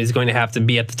that somebody's going to have to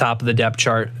be at the top of the depth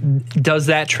chart. Does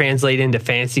that translate into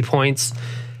fantasy points?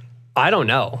 I don't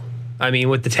know. I mean,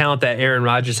 with the talent that Aaron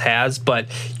Rodgers has, but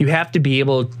you have to be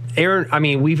able.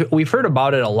 We've heard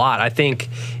about it a lot. I think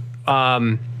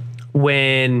when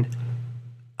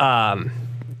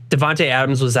Devontae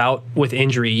Adams was out with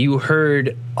injury, you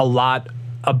heard a lot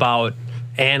about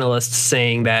analysts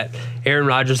saying that Aaron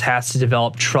Rodgers has to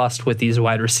develop trust with these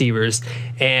wide receivers.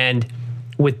 And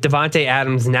with Devontae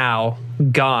Adams now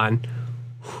gone,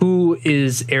 who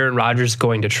is Aaron Rodgers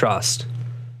going to trust?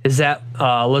 Is that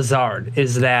Lazard?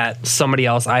 Is that somebody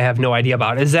else I have no idea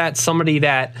about? Is that somebody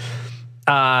that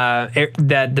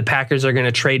that the Packers are going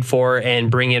to trade for and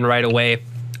bring in right away?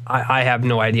 I have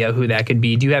no idea who that could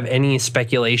be. Do you have any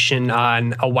speculation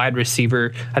on a wide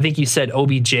receiver? I think you said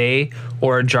OBJ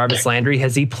or Jarvis Landry.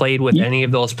 Has he played with any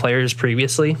of those players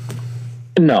previously?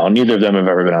 No, neither of them have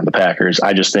ever been on the Packers.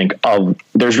 I just think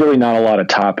there's really not a lot of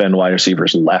top end wide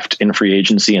receivers left in free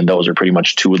agency, and those are pretty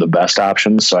much 2 of the best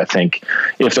options. So I think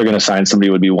if they're going to sign somebody,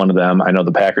 it would be one of them. I know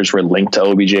the Packers were linked to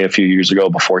OBJ a few years ago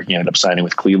before he ended up signing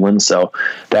with Cleveland. So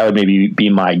that would maybe be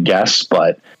my guess,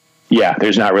 but yeah,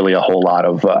 there's not really a whole lot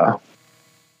of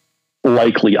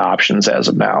likely options as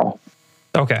of now.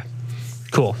 Okay,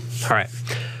 cool. All right.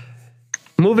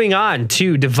 Moving on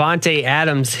to Devontae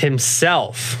Adams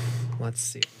himself. Let's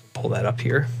see. Pull that up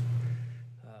here.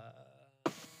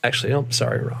 Actually, no,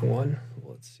 sorry, wrong one.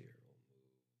 Let's see.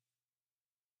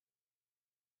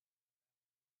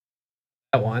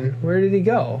 That one. Where did he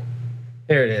go?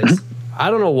 There it is. I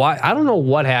don't know why. I don't know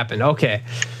what happened. Okay.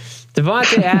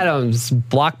 Davante Adams,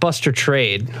 blockbuster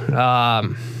trade.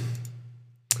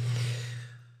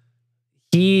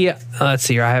 Let's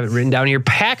see here. I have it written down here.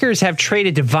 Packers have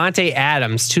traded Davante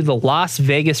Adams to the Las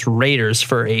Vegas Raiders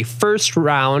for a first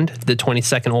round, the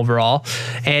 22nd overall,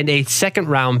 and a second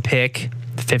round pick,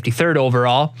 the 53rd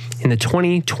overall, in the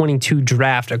 2022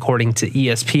 draft, according to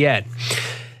ESPN.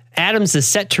 Adams is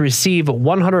set to receive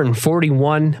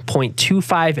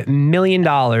 $141.25 million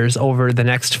over the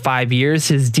next 5 years.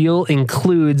 His deal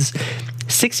includes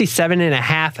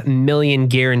 $67.5 million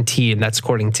guaranteed, and that's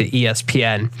according to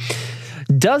ESPN.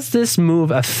 Does this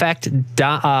move affect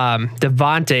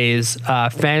Davante's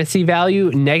fantasy value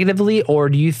negatively, or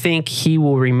do you think he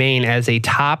will remain as a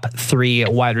top 3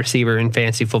 wide receiver in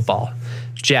fantasy football?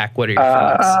 Jack, what are your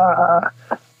thoughts?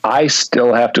 I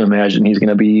still have to imagine he's going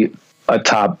to be a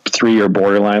top 3 or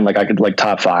borderline. Like I could like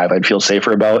top 5, I'd feel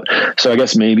safer about. So I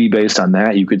guess maybe based on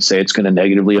that, you could say it's going to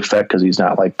negatively affect because he's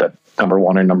not like the number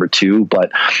 1 or number 2,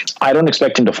 but I don't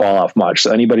expect him to fall off much.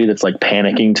 So anybody that's like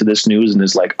panicking to this news and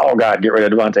is like, oh God, get rid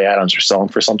of Davante Adams or sell him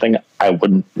for something, I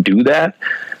wouldn't do that.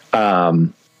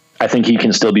 I think he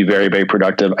can still be very, very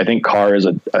productive. I think Carr is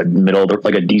a middle,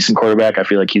 like a decent quarterback. I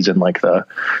feel like he's in like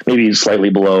maybe he's slightly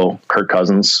below Kirk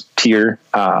Cousins tier.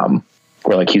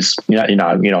 Where like he's not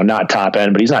top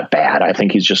end, but he's not bad. I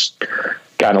think he's just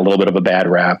gotten a little bit of a bad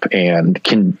rap and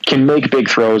can make big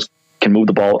throws, can move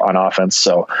the ball on offense.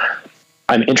 So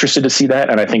I'm interested to see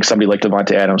that. And I think somebody like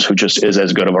Davante Adams, who just is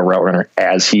as good of a route runner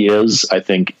as he is, I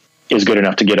think is good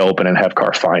enough to get open and have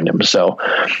Carr find him. So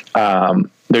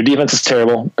their defense is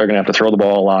terrible. They're going to have to throw the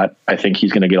ball a lot. I think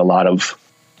he's going to get a lot of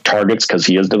targets because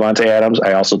he is Davante Adams.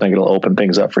 I also think it'll open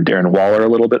things up for Darren Waller a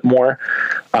little bit more.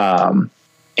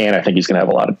 And I think he's going to have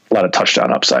a lot of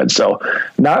touchdown upside. So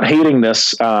not hating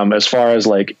this as far as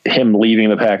like him leaving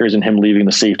the Packers and him leaving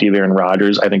the safety of Aaron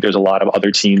Rodgers. I think there's a lot of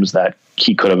other teams that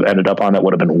he could have ended up on that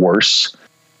would have been worse,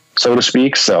 so to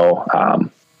speak. So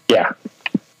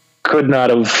could not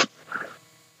have,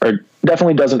 or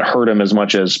definitely doesn't hurt him as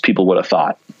much as people would have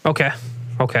thought. Okay.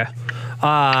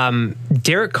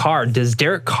 Derek Carr, does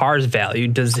Derek Carr's value,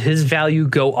 does his value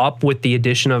go up with the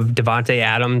addition of Davante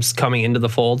Adams coming into the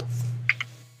fold?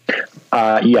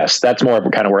 Yes, that's more of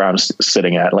kind of where I'm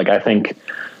sitting at. Like, I think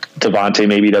Davante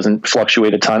maybe doesn't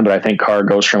fluctuate a ton, but I think Carr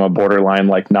goes from a borderline,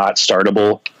 like not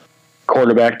startable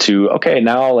quarterback to, okay,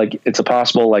 now like it's a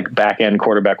possible like back end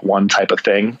quarterback 1 type of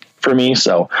thing for me.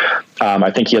 So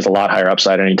I think he has a lot higher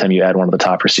upside. Anytime you add one of the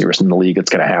top receivers in the league, it's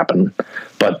going to happen.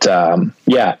 But I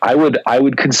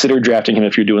would consider drafting him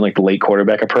if you're doing like the late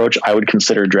quarterback approach. I would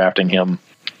consider drafting him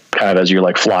kind of as your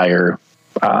like flyer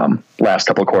last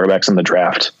couple of quarterbacks in the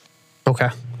draft. Okay.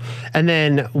 And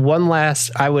then one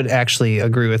last, I would actually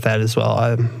agree with that as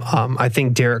well. I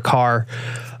think Derek Carr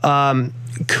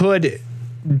could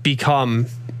become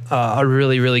a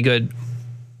really, really good,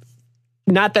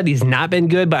 not that he's not been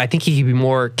good, but I think he could be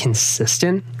more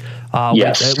consistent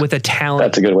yes. with a talent.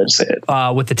 That's a good way to say it.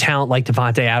 With a talent like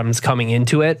Davante Adams coming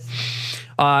into it.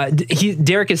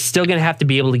 Derek is still going to have to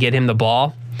be able to get him the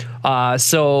ball.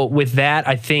 So with that,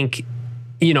 I think,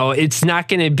 it's not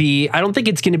going to be, I don't think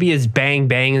it's going to be as bang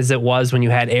bang as it was when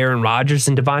you had Aaron Rodgers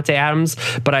and Davante Adams,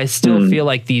 but I still feel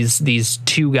like these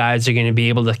two guys are going to be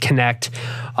able to connect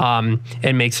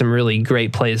and make some really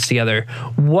great plays together.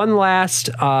 One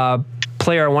last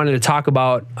player I wanted to talk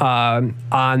about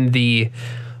on the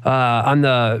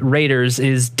Raiders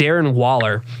is Darren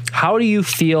Waller. How do you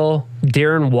feel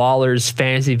Darren Waller's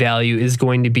fantasy value is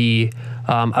going to be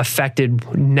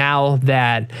affected now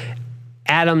that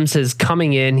Adams is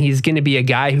coming in? He's going to be a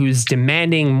guy who's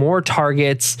demanding more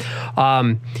targets.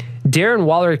 Darren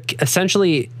Waller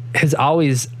essentially has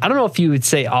always, I don't know if you would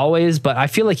say always, but I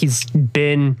feel like he's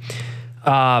been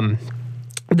the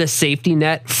safety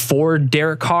net for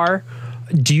Derek Carr.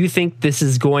 Do you think this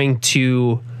is going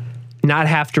to not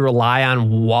have to rely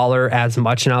on Waller as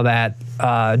much now that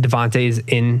Davante is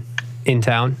in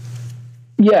town?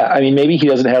 Yeah, I mean, maybe he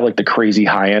doesn't have like the crazy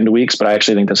high end weeks, but I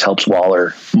actually think this helps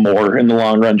Waller more in the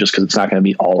long run, just because it's not going to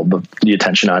be all of the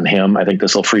attention on him. I think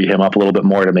this will free him up a little bit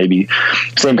more to maybe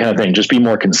same kind of thing, just be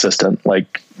more consistent,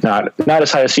 like not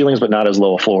as high as ceilings, but not as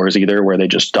low floors either, where they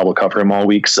just double cover him all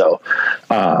week, so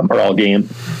or all game.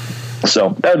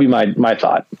 So that would be my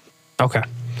thought. Okay,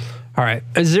 all right.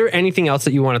 Is there anything else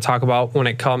that you want to talk about when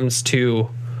it comes to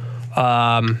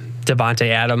Davante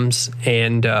Adams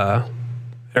and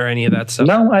or any of that stuff?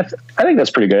 No, I think that's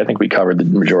pretty good. I think we covered the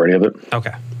majority of it.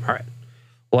 Okay. All right.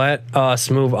 Let us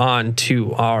move on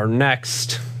to our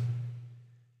next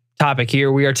topic here.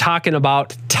 We are talking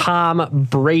about Tom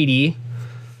Brady.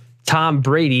 Tom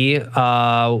Brady,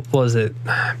 was it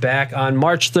back on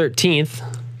March 13th,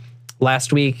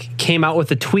 last week came out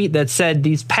with a tweet that said,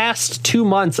 "These past 2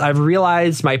 months, I've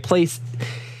realized my place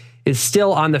is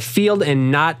still on the field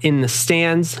and not in the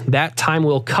stands. That time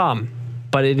will come,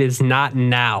 but it is not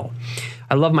now.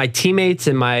 I love my teammates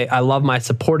and I love my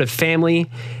supportive family.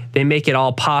 They make it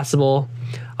all possible.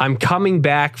 I'm coming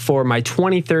back for my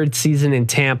 23rd season in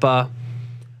Tampa.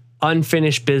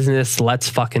 Unfinished business. Let's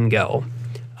fucking go."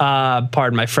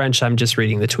 Pardon my French. I'm just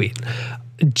reading the tweet.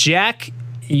 Jack,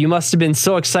 you must have been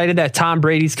so excited that Tom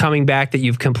Brady's coming back that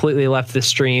you've completely left the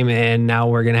stream, and now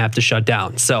we're going to have to shut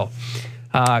down. So,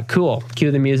 cool. Cue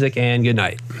the music and good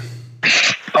night.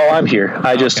 Oh, I'm here.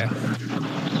 I just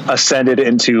ascended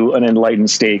into an enlightened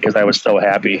state because I was so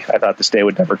happy. I thought this day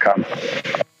would never come.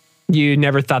 You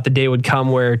never thought the day would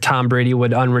come where Tom Brady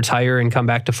would unretire and come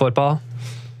back to football?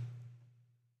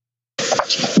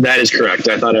 That is correct.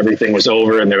 I thought everything was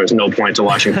over and there was no point to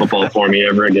watching football for me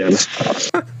ever again.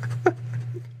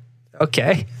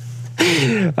 Okay.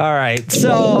 All right.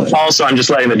 So also, I'm just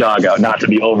letting the dog out, not to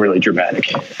be overly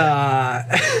dramatic.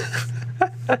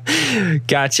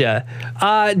 Gotcha.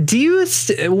 Do you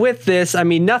with this? I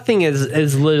mean, nothing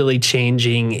is literally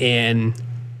changing in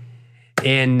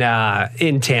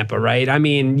Tampa, right? I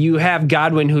mean, you have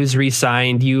Godwin who's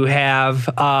re-signed. You have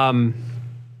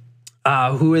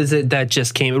who is it that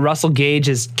just came? Russell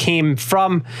Gage came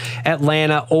from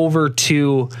Atlanta over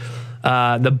to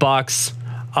the Bucks.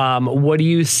 What do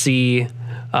you see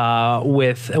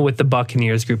with the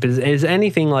Buccaneers group? Is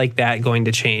anything like that going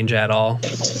to change at all?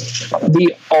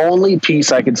 The only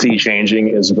piece I could see changing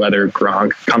is whether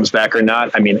Gronk comes back or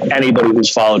not. I mean, anybody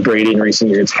who's followed Brady in recent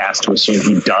years has to assume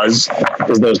he does,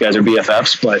 because those guys are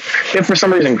BFFs. But if for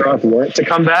some reason Gronk weren't to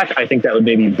come back, I think that would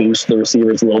maybe boost the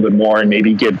receivers a little bit more and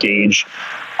maybe give Gage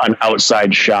an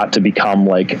outside shot to become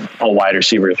like a wide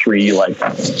receiver 3, like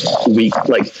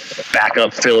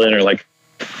backup fill in or like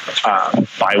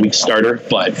bye-week starter.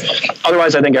 But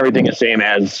otherwise, I think everything is same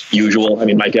as usual. I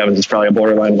mean, Mike Evans is probably a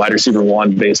borderline wide receiver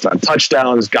 1 based on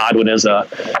touchdowns. Godwin is a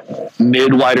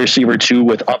mid wide receiver 2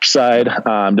 with upside,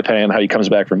 depending on how he comes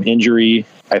back from injury.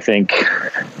 I think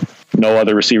no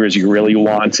other receivers you really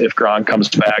want if Gronk comes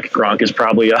back. Gronk is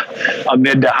probably a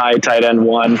mid to high tight end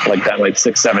 1, like that, like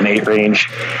 6, 7, 8 range,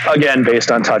 again,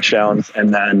 based on touchdowns.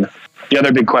 And then the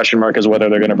other big question mark is whether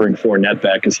they're going to bring Fournette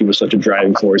back, because he was such a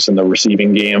driving force in the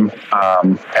receiving game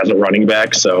as a running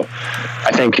back. So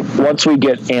I think once we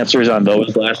get answers on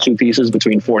those last 2 pieces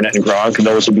between Fournette and Gronk,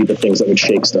 those would be the things that would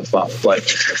shake stuff up.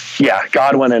 But yeah,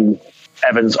 Godwin and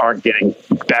Evans aren't getting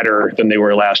better than they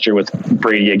were last year with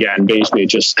Brady again. Basically, it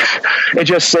just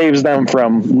saves them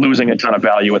from losing a ton of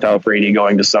value without Brady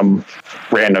going to some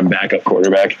random backup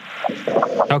quarterback.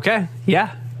 Okay.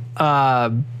 Yeah.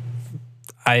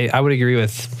 I would agree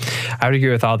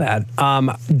with all that.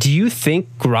 Do you think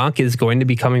Gronk is going to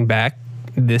be coming back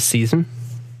this season?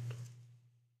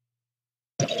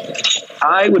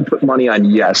 I would put money on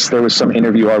yes. There was some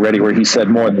interview already where he said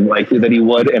more than likely that he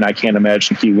would, and I can't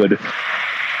imagine he would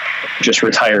just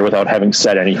retire without having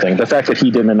said anything. The fact that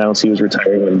he didn't announce he was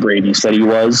retiring when Brady said he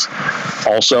was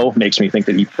also makes me think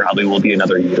that he probably will be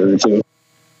another year or 2.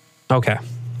 Okay.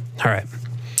 All right.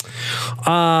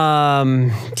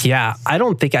 Yeah, I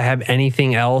don't think I have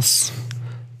anything else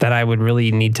that I would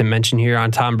really need to mention here on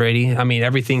Tom Brady. I mean,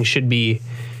 everything should be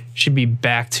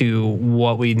back to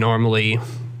what we normally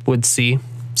would see.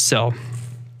 So,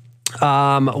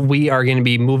 we are going to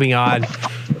be moving on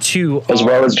to as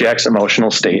well as Jack's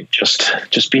emotional state,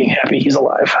 just being happy he's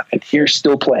alive and here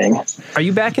still playing. Are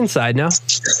you back inside now?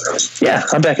 Yeah,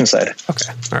 I'm back inside.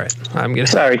 Okay. All right.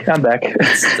 Sorry, I'm back.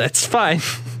 That's fine.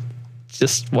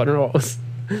 Just wondering what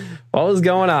was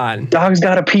going on. Dog's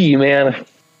gotta pee, man.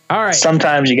 All right.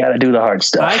 Sometimes you gotta do the hard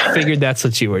stuff. I figured that's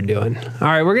what you were doing. All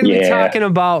right, we're gonna be talking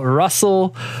about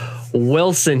Russell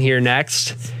Wilson here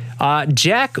next.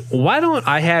 Jack, why don't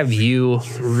I have you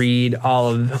read all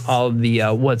of the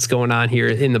what's going on here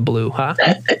in the blue, huh?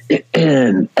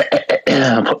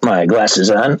 I'll put my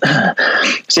glasses on.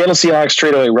 Seattle Seahawks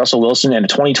trade away Russell Wilson and a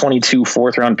 2022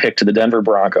 4th-round pick to the Denver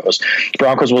Broncos. The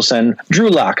Broncos will send Drew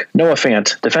Lock, Noah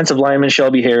Fant, defensive lineman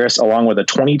Shelby Harris, along with a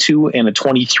 22 and a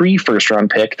 23 first-round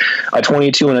pick, a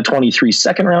 22 and a 23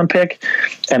 second-round pick,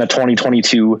 and a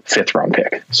 2022 fifth-round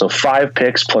pick. So 5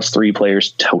 picks plus 3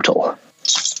 players total.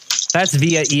 That's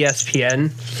via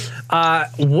ESPN.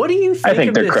 What do you think? I think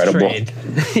of they're this credible. Trade?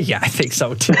 Yeah, I think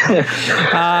so too.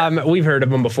 We've heard of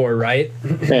them before, right?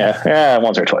 Yeah,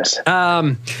 once or twice.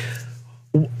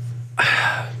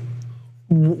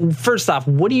 First off,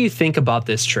 what do you think about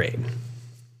this trade?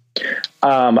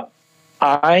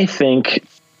 I think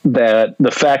that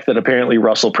the fact that apparently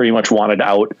Russell pretty much wanted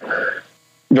out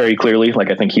very clearly.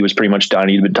 Like, I think he was pretty much done.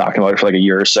 He'd been talking about it for like a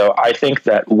year or so. I think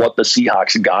that what the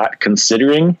Seahawks got,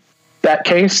 considering that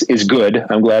case, is good.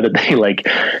 I'm glad that they like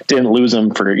didn't lose him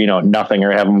for, nothing,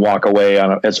 or have him walk away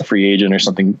as a free agent or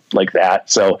something like that.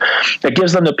 So it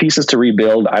gives them the pieces to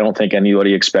rebuild. I don't think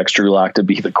anybody expects Drew Lock to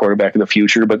be the quarterback of the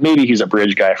future, but maybe he's a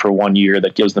bridge guy for 1 year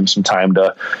that gives them some time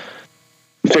to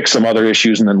fix some other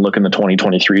issues and then look in the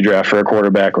 2023 draft for a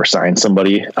quarterback or sign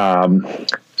somebody.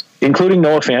 Including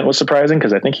Noah Fant was surprising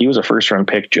because I think he was a first-round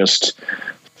pick just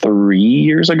 3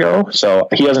 years ago. So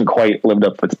he hasn't quite lived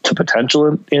up to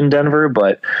potential in Denver,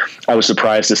 but I was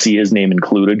surprised to see his name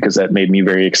included because that made me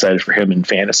very excited for him in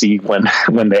fantasy when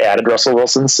they added Russell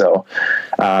Wilson. So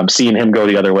seeing him go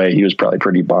the other way, he was probably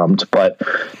pretty bummed. But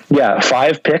yeah,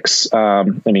 5 picks.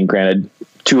 Granted,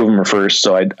 2 of them are first,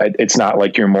 so it's not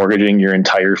like you're mortgaging your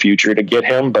entire future to get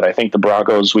him. But I think the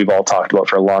Broncos, we've all talked about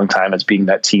for a long time as being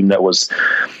that team that was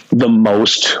the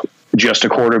most just a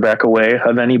quarterback away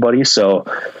of anybody. So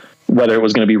whether it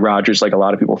was going to be Rodgers, like a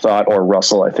lot of people thought, or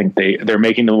Russell, I think they're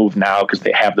making the move now because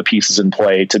they have the pieces in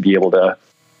play to be able to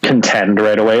contend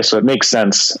right away. So it makes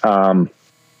sense from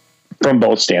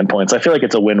both standpoints. I feel like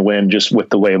it's a win-win just with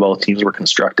the way both teams were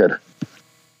constructed.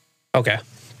 Okay.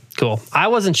 Cool. I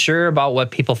wasn't sure about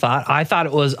what people thought. I thought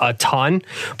it was a ton,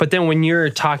 but then when you're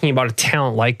talking about a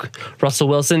talent like Russell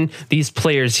Wilson, these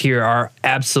players here are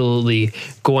absolutely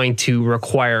going to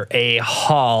require a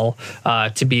haul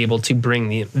to be able to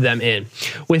bring them in.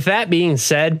 With that being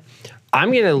said, I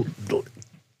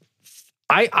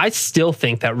still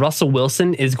think that Russell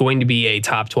Wilson is going to be a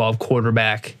top 12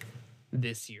 quarterback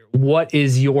this year. What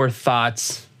is your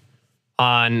thoughts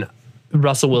on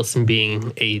Russell Wilson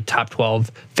being a top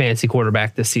 12 fantasy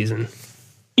quarterback this season?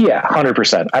 Yeah,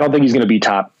 100%. I don't think he's going to be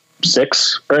top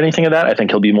 6 or anything of that. I think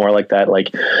he'll be more like that,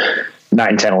 like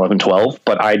 9, 10, 11, 12.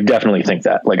 But I definitely think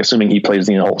that, like, assuming he plays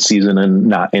the whole season and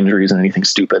not injuries and anything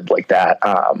stupid like that,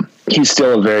 he's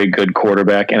still a very good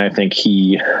quarterback. And I think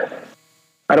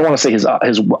I don't want to say his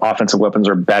offensive weapons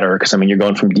are better because, you're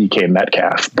going from DK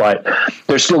Metcalf, but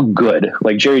they're still good.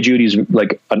 Like, Jerry Jeudy's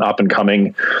like an up and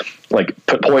coming, like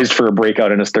poised for a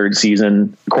breakout in his 3rd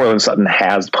season. Courtland Sutton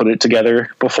has put it together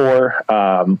before.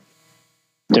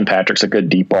 Tim Patrick's a good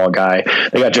deep ball guy.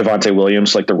 They got Javonte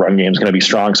Williams. Like, the run game's going to be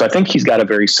strong. So I think he's got a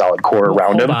very solid core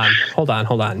around him. Hold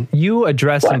on. You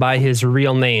addressed him by his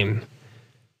real name.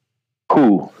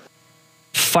 Who?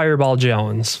 Fireball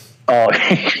Jones. Oh,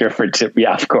 you're for Tim.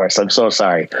 Yeah, of course. I'm so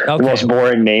sorry. Okay. The most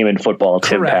boring name in football,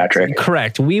 Tim Patrick.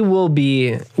 Correct. We will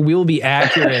be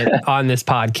accurate on this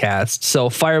podcast. So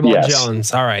Fireball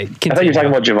Jones. All right. Continue. I thought you were talking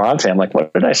about Javonte. I'm like,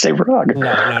 what did I say wrong?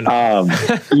 No.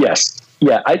 Yes.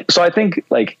 Yeah. So I think,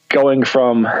 like, going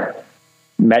from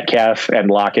Metcalf and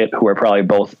Lockett, who are probably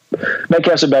both,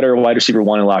 Metcalf's a better wide receiver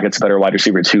 1 and Lockett's a better wide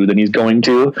receiver 2 than he's going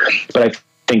to. But I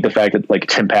think the fact that, like,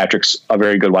 Tim Patrick's a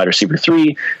very good wide receiver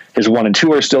 3, his 1 and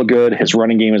 2 are still good. His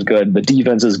running game is good. The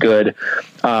defense is good.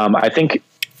 I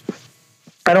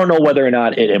don't know whether or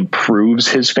not it improves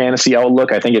his fantasy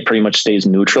outlook. I think it pretty much stays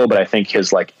neutral, but I think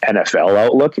his, like, NFL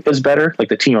outlook is better. Like,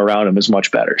 the team around him is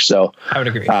much better. So I would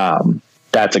agree.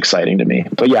 That's exciting to me.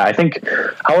 But yeah, I think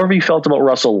however you felt about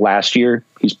Russell last year,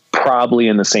 he's probably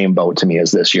in the same boat to me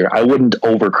as this year. I wouldn't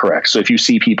overcorrect. So if you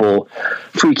see people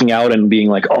freaking out and being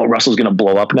like, oh, Russell's going to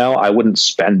blow up now, I wouldn't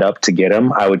spend up to get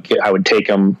him. I would take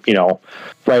him,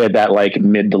 right at that, like,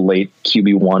 mid to late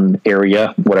QB1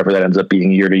 area, whatever that ends up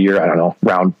being year to year. I don't know,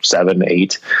 round 7,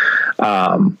 8.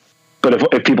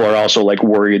 But if people are also, like,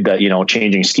 worried that,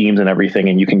 changing schemes and everything,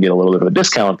 and you can get a little bit of a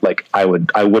discount, like, I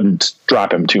wouldn't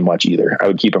drop him too much either. I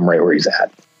would keep him right where he's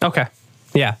at. Okay.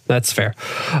 Yeah, that's fair.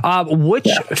 Which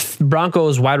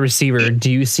Broncos wide receiver do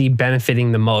you see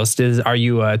benefiting the most? Are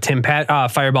you a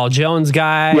Fireball Jones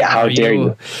guy? Yeah, how dare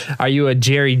you? Are you a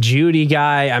Jerry Jeudy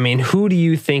guy? Who do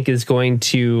you think is going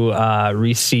to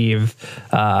receive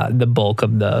the bulk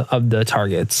of the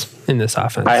targets in this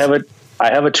offense?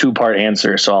 I have a 2-part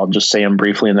answer, so I'll just say them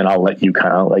briefly, and then I'll let you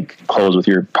kind of, like, close with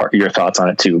your thoughts on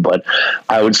it too. But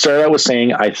I would start out with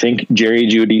saying I think Jerry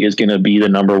Jeudy is going to be the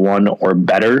number 1 or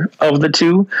better of the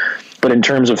 2. But in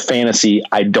terms of fantasy,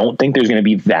 I don't think there's going to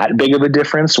be that big of a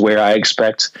difference. Where I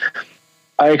expect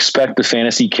the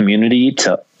fantasy community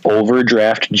to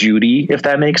overdraft Jeudy, if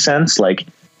that makes sense. Like,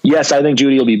 yes, I think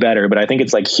Jeudy will be better, but I think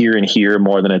it's like here and here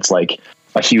more than it's like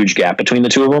a huge gap between the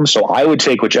 2 of them. So I would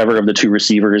take whichever of the 2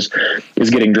 receivers is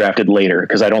getting drafted later,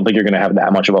 because I don't think you're going to have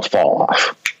that much of a fall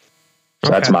off.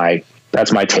 So okay.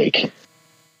 That's my take.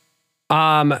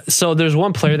 So there's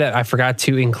one player that I forgot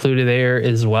to include there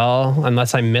as well,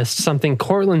 unless I missed something.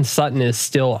 Courtland Sutton is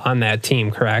still on that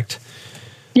team, correct?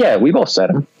 Yeah, we both said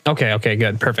him. Okay,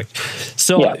 good, perfect.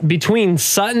 So between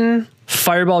Sutton,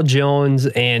 Fireball Jones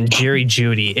and Jerry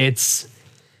Jeudy. It's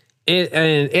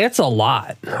a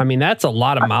lot. I mean, that's a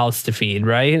lot of mouths to feed,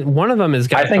 right? One of them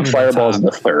is. I think Fireball's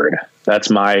the third. That's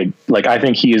my I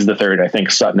think he is the third. I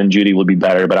think Sutton and Jeudy would be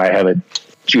better, but I have it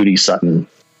Jeudy, Sutton,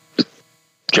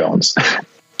 Jones.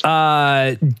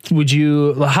 Would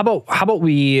you? How about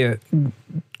we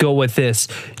go with this?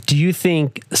 Do you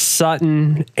think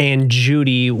Sutton and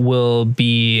Jeudy will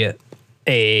be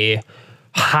a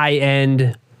high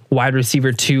end wide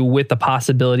receiver 2 with the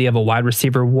possibility of a wide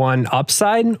receiver 1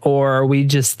 upside, or are we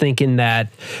just thinking that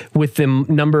with the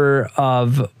number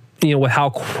of, with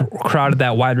how crowded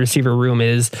that wide receiver room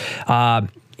is,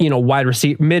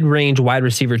 mid-range wide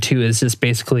receiver 2 is just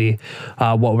basically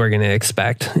what we're going to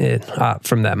expect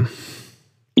from them?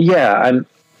 Yeah,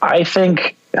 I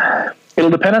think it'll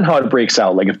depend on how it breaks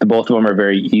out. Like if the both of them are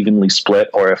very evenly split,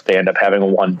 or if they end up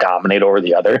having one dominate over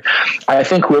the other. I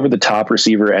think whoever the top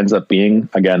receiver ends up being,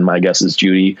 again, my guess is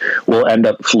Jeudy, will end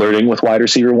up flirting with wide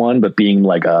receiver 1, but being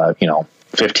like a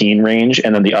 15 range,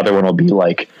 and then the other one will be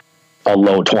like a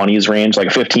low 20s range, like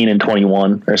a 15 and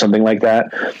 21 or something like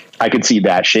that. I could see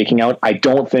that shaking out. I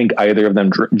don't think either of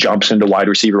them jumps into wide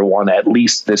receiver 1, at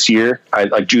least this year.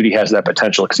 Like Jeudy has that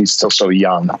potential because he's still so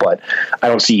young, but I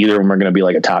don't see either of them are going to be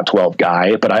like a top 12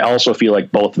 guy. But I also feel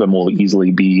like both of them will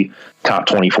easily be top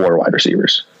 24 wide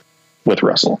receivers with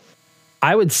Russell.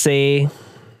 I would say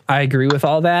I agree with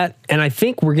all that. And I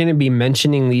think we're going to be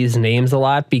mentioning these names a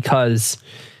lot because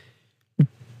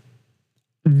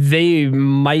they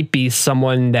might be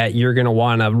someone that you're going to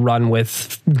want to run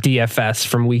with DFS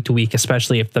from week to week,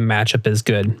 especially if the matchup is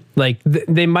good. Like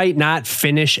they might not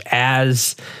finish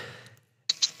as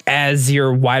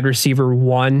your wide receiver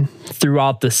 1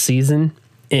 throughout the season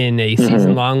in a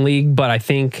season long league. But I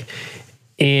think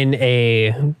in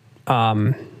a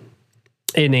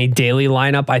daily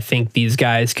lineup, I think these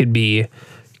guys could be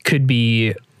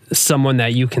someone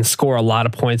that you can score a lot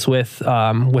of points with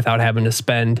without having to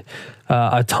spend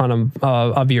a ton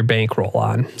of your bankroll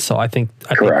on. So I think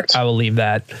I will leave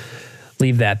that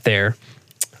there.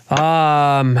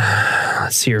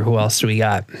 Let's see here. Who else do we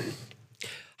got?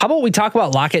 How about we talk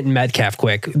about Lockett and Metcalf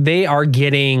quick? They are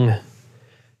getting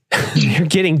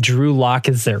Drew Lock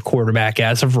as their quarterback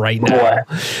as of right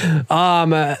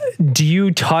now. Do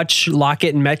you touch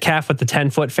Lockett and Metcalf with the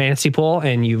 10-foot fantasy pool?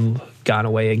 And you've gone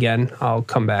away again. I'll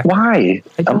come back. Why?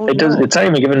 It's not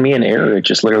even giving me an error. It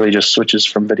just literally just switches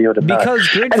from video to because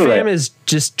Grid Fam is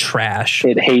just trash.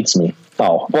 It hates me.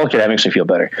 Oh, well, okay, that makes me feel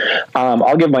better.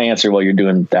 I'll give my answer while you're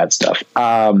doing that stuff.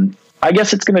 I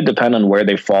guess it's going to depend on where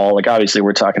they fall. Like obviously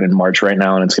we're talking in March right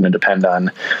now, and it's going to depend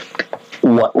on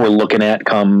what we're looking at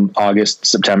come August,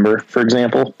 September, for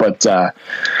example. But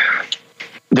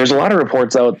there's a lot of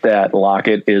reports out that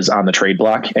Lockett is on the trade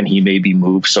block and he may be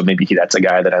moved. So maybe that's a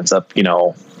guy that ends up,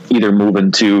 either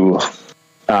moving to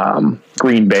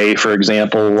Green Bay, for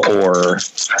example, or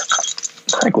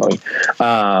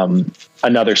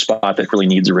another spot that really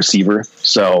needs a receiver.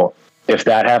 So if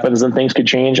that happens, then things could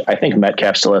change. I think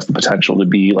Metcalf still has the potential to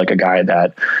be like a guy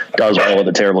that does well with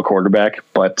a terrible quarterback.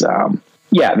 But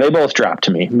yeah, they both drop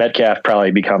to me. Metcalf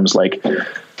probably becomes like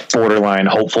borderline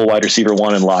hopeful wide receiver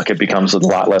 1, and Lockett becomes a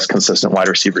lot less consistent wide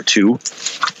receiver 2.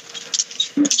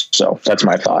 So that's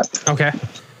my thought. Okay.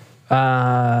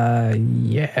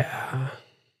 Yeah.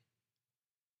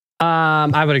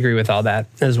 I would agree with all that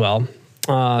as well.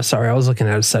 Sorry, I was looking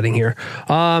at a setting here.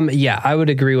 Yeah, I would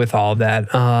agree with all of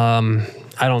that. I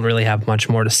don't really have much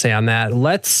more to say on that.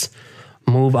 Let's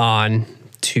move on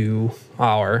to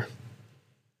our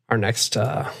next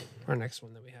one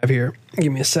that we have here.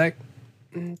 Give me a sec.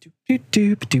 That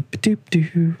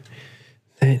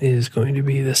is going to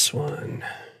be this one.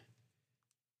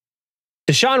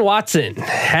 Deshaun Watson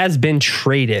has been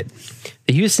traded.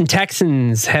 The Houston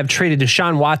Texans have traded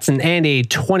Deshaun Watson and a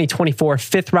 2024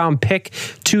 fifth-round pick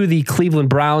to the Cleveland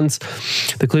Browns.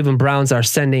 The Cleveland Browns are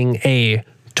sending a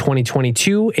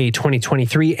 2022, a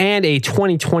 2023, and a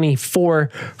 2024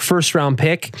 first-round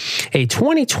pick, a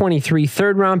 2023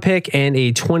 third-round pick, and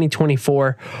a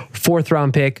 2024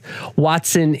 fourth-round pick.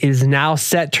 Watson is now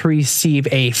set to receive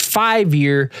a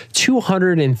 5-year,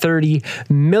 $230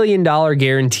 million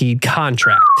guaranteed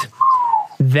contract.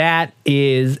 That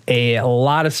is a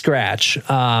lot of scratch.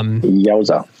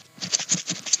 Yowza.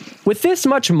 With this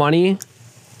much money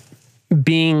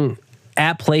being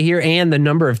at play here and the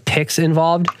number of picks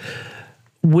involved,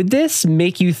 would this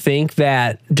make you think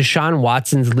that Deshaun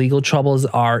Watson's legal troubles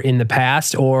are in the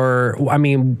past? Or, I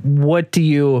mean, what do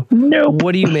you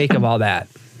make of all that?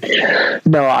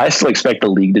 No, I still expect the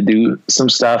league to do some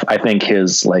stuff. I think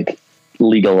his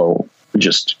legal,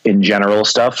 just in general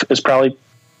stuff is probably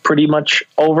pretty much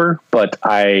over, but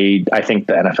I think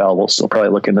the NFL will still probably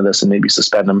look into this and maybe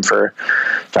suspend him for,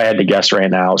 if I had to guess right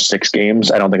now, 6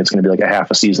 games. I don't think it's going to be like a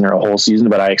half a season or a whole season,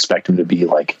 but I expect him to be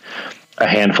like a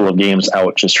handful of games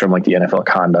out just from like the NFL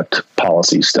conduct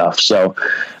policy stuff. So,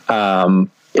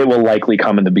 it will likely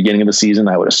come in the beginning of the season.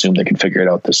 I would assume they can figure it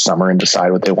out this summer and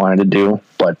decide what they wanted to do.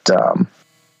 But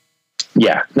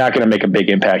yeah, not going to make a big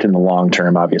impact in the long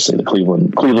term. Obviously, the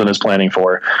Cleveland is planning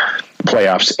for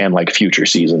playoffs and like future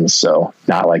seasons, so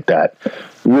not like that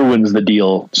ruins the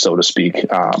deal, so to speak.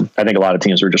 I think a lot of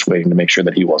teams were just waiting to make sure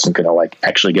that he wasn't going to like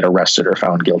actually get arrested or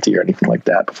found guilty or anything like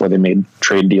that before they made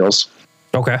trade deals.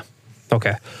 Okay.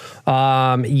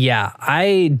 Yeah,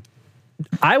 I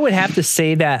would have to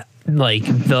say that like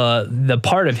the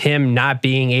part of him not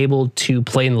being able to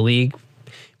play in the league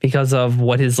because of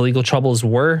what his legal troubles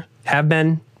have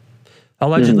been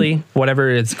allegedly, whatever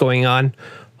is going on.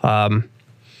 I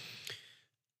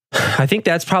think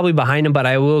that's probably behind him, but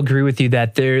I will agree with you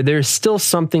that there's still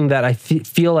something that I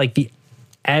feel like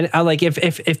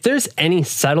if there's any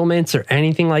settlements or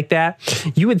anything like that,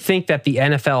 you would think that the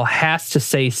NFL has to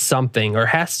say something or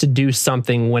has to do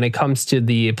something when it comes to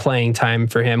the playing time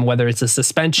for him, whether it's a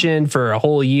suspension for a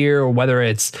whole year or whether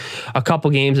it's a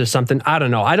couple games or something. I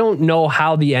don't know. I don't know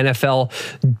how the NFL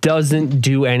doesn't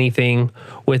do anything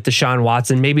with Deshaun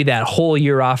Watson. Maybe that whole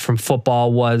year off from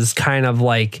football was kind of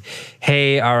like,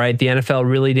 hey, all right, the NFL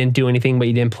really didn't do anything, but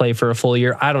you didn't play for a full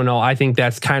year. I don't know. I think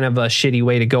that's kind of a shitty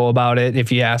way to go about it,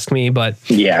 if you ask me. But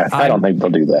yeah, I don't think they'll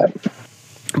do that.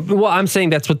 Well, I'm saying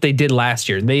that's what they did last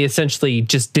year. They essentially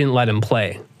just didn't let him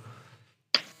play.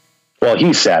 Well,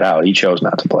 he sat out. He chose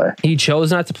not to play. He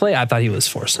chose not to play? I thought he was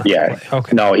forced not to play.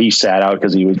 Okay. No, he sat out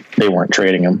because they weren't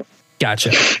trading him.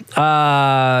 Gotcha.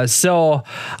 So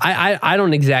I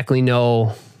don't exactly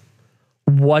know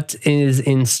what is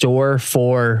in store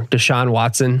for Deshaun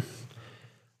Watson.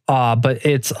 But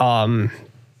it's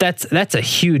that's a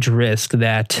huge risk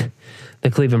that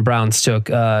the Cleveland Browns took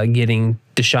getting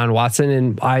Deshaun Watson,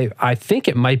 and I think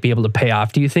it might be able to pay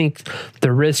off. Do you think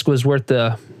the risk was worth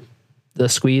the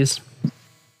squeeze?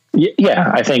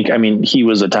 Yeah, I mean, he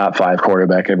was a top 5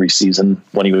 quarterback every season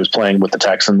when he was playing with the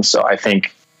Texans. So I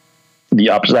think the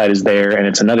upside is there, and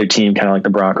it's another team kind of like the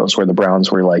Broncos, where the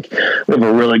Browns were like, we have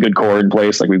a really good core in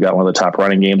place. Like, we've got one of the top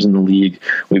running games in the league.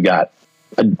 We've got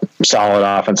a solid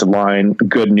offensive line,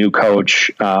 good new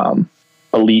coach,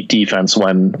 elite defense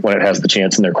when it has the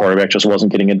chance, and their quarterback just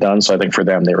wasn't getting it done. So I think for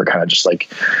them, they were kind of just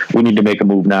like, we need to make a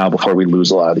move now before we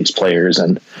lose a lot of these players.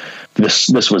 And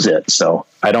this was it. So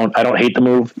I don't hate the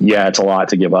move. Yeah, it's a lot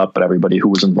to give up, but everybody who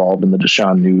was involved in the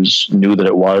Deshaun news knew that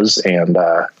it was. And,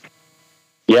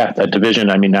 yeah, that division,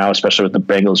 I mean, now, especially with the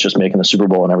Bengals just making the Super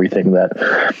Bowl and everything,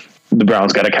 that the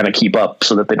Browns got to kind of keep up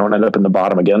so that they don't end up in the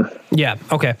bottom again. Yeah.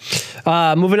 Okay.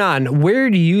 Moving on. Where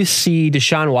do you see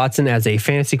Deshaun Watson as a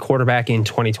fantasy quarterback in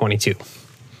 2022?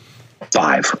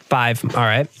 5. All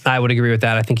right. I would agree with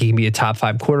that. I think he can be a top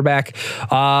 5 quarterback.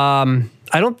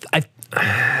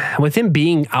 With him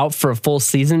being out for a full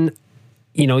season,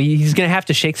 you know, he's going to have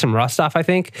to shake some rust off, I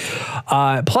think.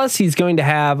 Plus, he's going to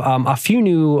have a few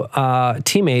new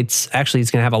teammates. Actually,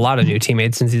 he's going to have a lot of new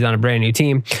teammates since he's on a brand new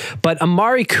team. But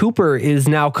Amari Cooper is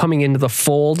now coming into the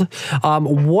fold.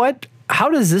 How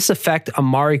does this affect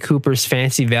Amari Cooper's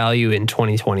fantasy value in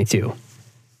 2022?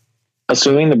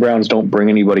 Assuming the Browns don't bring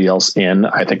anybody else in,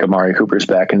 I think Amari Cooper's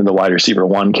back into the wide receiver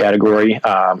 1 category.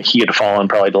 He had fallen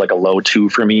probably to like a low 2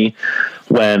 for me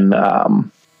when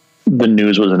the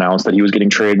news was announced that he was getting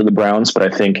traded to the Browns. But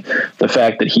I think the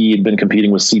fact that he had been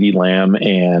competing with CeeDee Lamb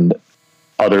and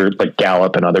other like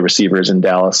Gallup and other receivers in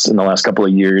Dallas in the last couple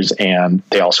of years, and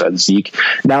they also had Zeke.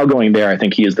 Now going there, I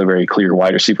think he is the very clear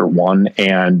wide receiver 1,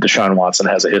 and Deshaun Watson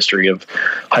has a history of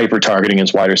hyper targeting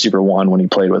his wide receiver 1 when he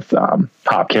played with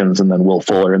Hopkins and then Will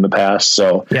Fuller in the past.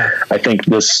 So yeah, I think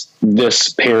this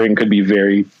pairing could be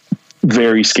very,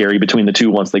 very scary between the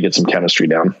two once they get some chemistry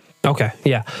down. Okay.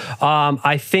 Yeah.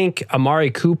 I think Amari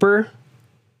Cooper,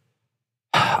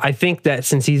 I think that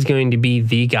since he's going to be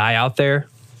the guy out there,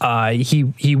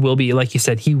 he will be, like you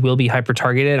said, he will be hyper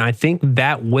targeted. And I think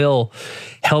that will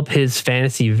help his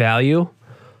fantasy value.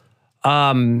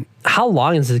 How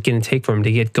long is it going to take for him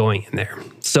to get going in there?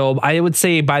 So I would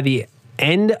say by the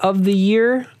end of the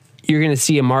year, you're going to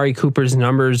see Amari Cooper's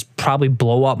numbers probably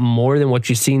blow up more than what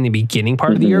you see in the beginning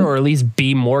part of the year, or at least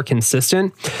be more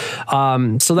consistent.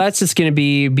 So that's just going to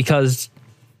be because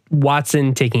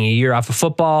Watson taking a year off of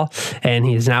football, and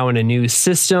he's now in a new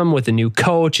system with a new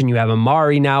coach, and you have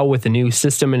Amari now with a new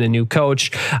system and a new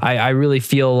coach. I really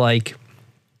feel like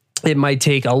It might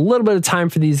take a little bit of time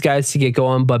for these guys to get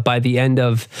going, but by the end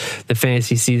of the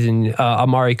fantasy season,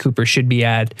 Amari Cooper should be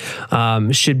on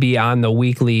the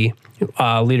weekly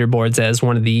leaderboards as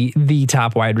one of the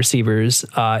top wide receivers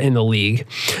in the league.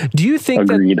 Do you think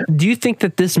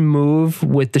that this move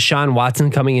with Deshaun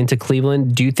Watson coming into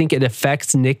Cleveland, do you think it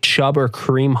affects Nick Chubb or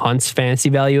Kareem Hunt's fantasy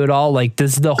value at all? Like,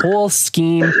 does the whole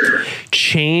scheme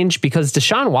change? Because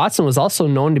Deshaun Watson was also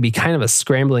known to be kind of a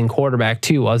scrambling quarterback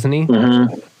too, wasn't he?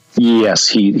 Mm-hmm. Yes,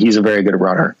 he's a very good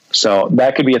runner. So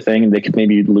that could be a thing. They could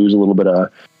maybe lose a little bit of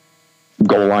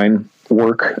goal line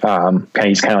work.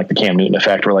 He's kind of like the Cam Newton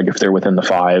effect, where like if they're within the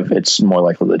 5, it's more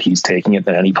likely that he's taking it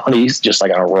than anybody's, just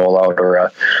like on a rollout or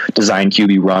a design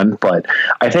QB run. But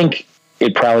I think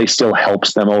it probably still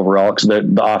helps them overall, because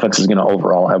the offense is going to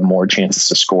overall have more chances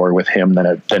to score with him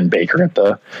than Baker at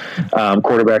the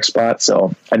quarterback spot.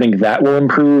 So I think that will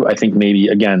improve. I think maybe,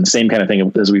 again, same kind of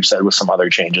thing as we've said with some other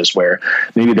changes, where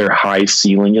maybe their high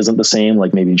ceiling isn't the same.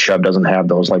 Like maybe Chubb doesn't have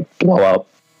those like blowout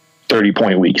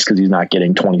 30-point weeks because he's not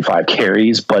getting 25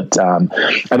 carries. But I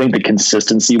think the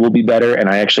consistency will be better. And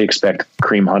I actually expect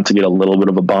Kareem Hunt to get a little bit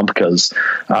of a bump, because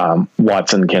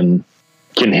Watson can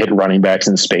hit running backs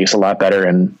in space a lot better.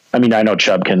 And I mean, I know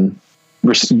Chubb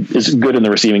is good in the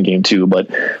receiving game too, but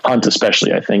Hunt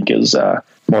especially, I think, is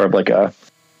more of like a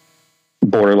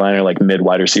borderline or like mid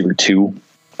wide receiver 2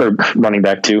 or running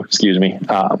back 2, excuse me.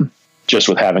 Just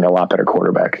with having a lot better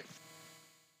quarterback.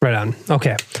 Right on.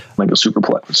 Okay. Like a super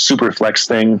flex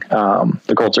thing.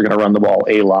 The Colts are going to run the ball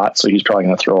a lot, so he's probably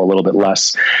going to throw a little bit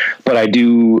less. But I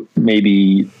do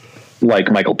maybe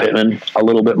like Michael Pittman a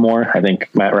little bit more. I think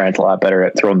Matt Ryan's a lot better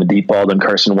at throwing the deep ball than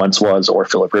Carson Wentz was or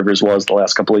Phillip Rivers was the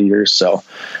last couple of years. So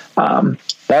that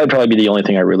would probably be the only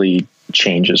thing that really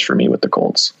changes for me with the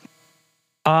Colts.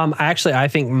 I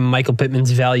think Michael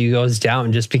Pittman's value goes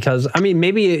down just because, I mean,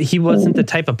 maybe he wasn't the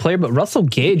type of player, but Russell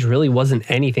Gage really wasn't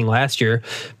anything last year.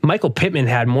 Michael Pittman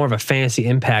had more of a fantasy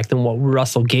impact than what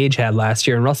Russell Gage had last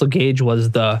year. And Russell Gage was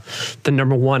the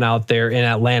number 1 out there in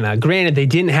Atlanta. Granted, they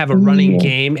didn't have a running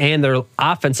game and their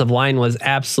offensive line was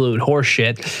absolute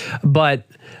horseshit, but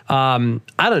I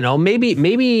don't know.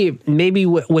 Maybe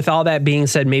with all that being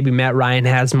said, maybe Matt Ryan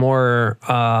has more,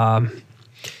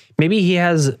 maybe he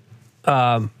has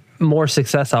more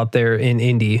success out there in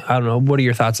Indy. I don't know. What are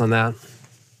your thoughts on that?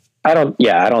 I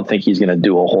don't think he's going to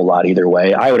do a whole lot either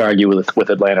way. I would argue with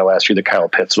Atlanta last year that Kyle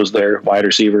Pitts was their wide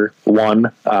receiver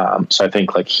 1. So I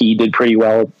think like he did pretty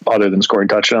well other than scoring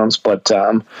touchdowns. But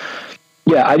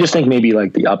I just think maybe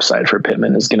like the upside for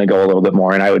Pittman is going to go a little bit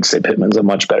more. And I would say Pittman's a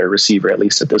much better receiver, at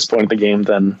least at this point in the game,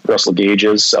 than Russell Gage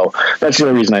is. So that's the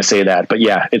only reason I say that. But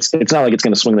yeah, it's not like it's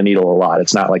going to swing the needle a lot.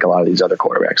 It's not like a lot of these other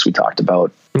quarterbacks we talked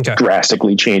about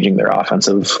drastically changing their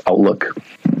offensive outlook.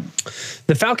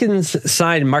 The Falcons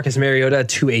signed Marcus Mariota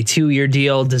to a 2-year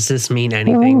deal. Does this mean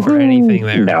anything for anything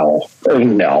there? No.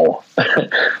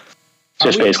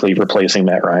 Just basically replacing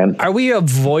Matt Ryan. Are we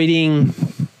avoiding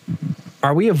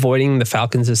the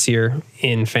Falcons this year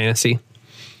in fantasy?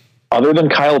 Other than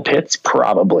Kyle Pitts,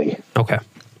 probably. Okay.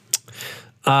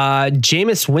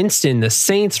 Jameis Winston, the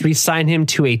Saints re-signed him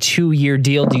to a 2-year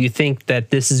deal. Do you think that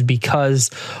this is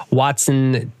because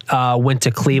Watson went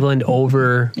to Cleveland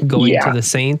over going to the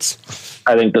Saints?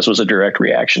 I think this was a direct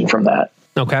reaction from that.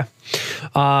 Okay.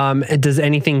 Does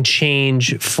anything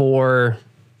change for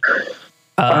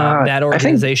that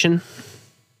organization?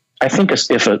 I think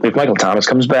if Michael Thomas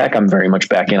comes back, I'm very much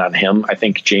backing on him. I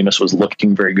think Jameis was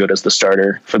looking very good as the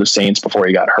starter for the Saints before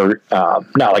he got hurt.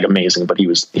 Not like amazing, but he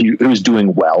was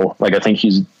doing well. Like I think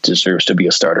he deserves to be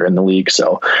a starter in the league.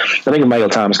 So I think if Michael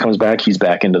Thomas comes back, he's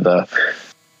back into the,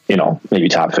 maybe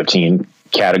top 15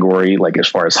 category, like as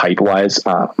far as hype wise.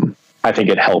 I think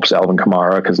it helps Alvin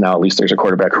Kamara because now at least there's a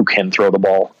quarterback who can throw the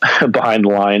ball behind the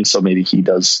line. So maybe he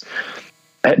doesn't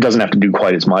have to do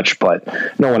quite as much, but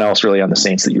no one else really on the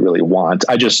Saints that you really want.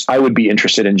 I would be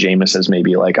interested in Jameis as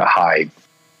maybe like a high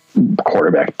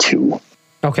quarterback 2.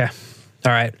 Okay.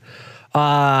 All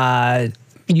right.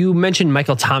 You mentioned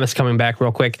Michael Thomas coming back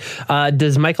real quick.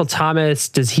 Does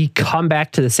he come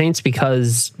back to the Saints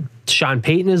because Sean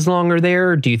Payton is longer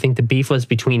there? Do you think the beef was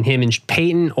between him and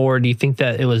Payton, or do you think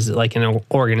that it was like an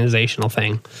organizational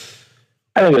thing?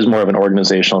 I think it was more of an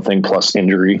organizational thing plus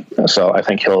injury. So I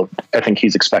think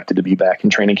he's expected to be back in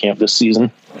training camp this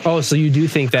season. Oh, so you do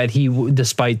think that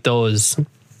despite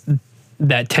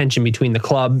that tension between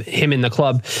him and the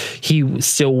club, he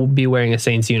still will be wearing a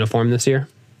Saints uniform this year?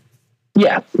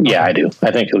 Yeah, I do.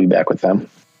 I think he'll be back with them.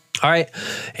 All right.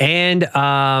 And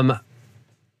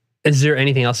is there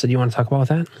anything else that you want to talk about with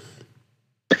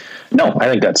that? No, I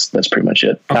think that's pretty much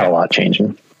it. Okay. Not a lot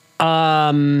changing.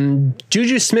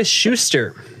 Juju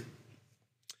Smith-Schuster.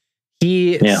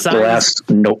 The last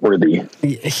noteworthy.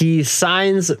 He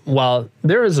signs. Well,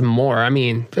 there is more. I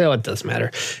mean, it doesn't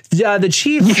matter. Yeah, the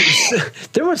Chiefs.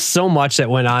 There was so much that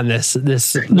went on this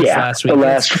last week.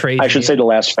 That's crazy. I should say the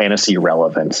last fantasy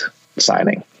relevant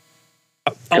signing.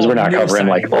 Because we're not covering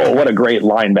what a great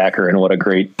linebacker and what a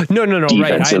great no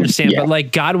right. I understand, but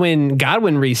like Godwin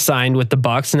re-signed with the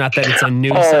Bucs. Not that it's a new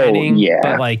signing,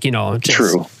 but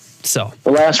true. So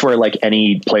the last where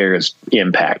any player is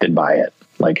impacted by it.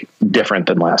 Different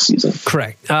than last season.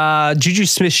 Correct. Juju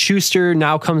Smith-Schuster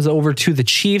now comes over to the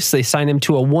Chiefs. They signed him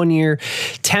to a 1-year,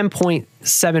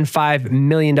 $10.75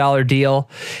 million deal.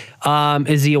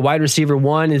 Is he a wide receiver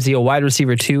 1? Is he a wide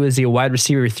receiver 2? Is he a wide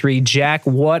receiver 3? Jack,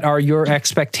 what are your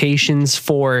expectations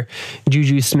for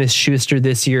Juju Smith-Schuster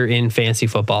this year in fantasy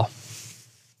football?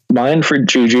 Mine for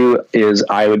Juju is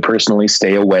I would personally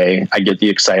stay away. I get the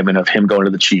excitement of him going to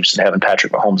the Chiefs and having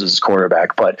Patrick Mahomes as his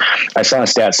quarterback, but I saw a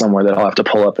stat somewhere that I'll have to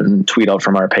pull up and tweet out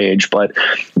from our page. But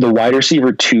the wide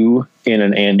receiver 2 in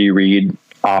an Andy Reid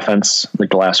offense, the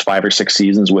last 5 or 6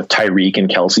 seasons with Tyreek and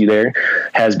Kelsey there,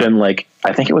 has been I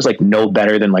think it was no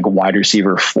better than wide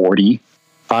receiver 40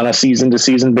 on a season to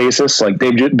season basis.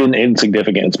 They've just been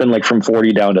insignificant. It's been from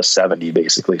 40 down to 70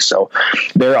 basically. So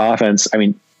their offense, I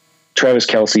mean, Travis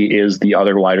Kelsey is the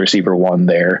other wide receiver 1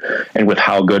 there. And with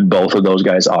how good both of those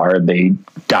guys are, they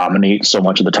dominate so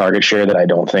much of the target share that I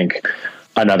don't think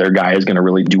another guy is going to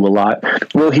really do a lot.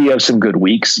 Will he have some good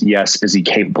weeks? Yes. Is he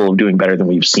capable of doing better than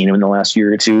we've seen him in the last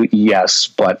year or 2? Yes.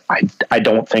 But I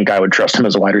don't think I would trust him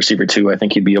as a wide receiver 2. I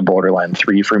think he'd be a borderline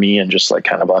 3 for me and just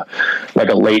kind of a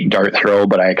late dart throw.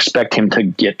 But I expect him to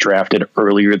get drafted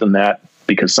earlier than that,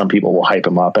 because some people will hype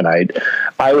him up, and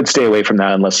I would stay away from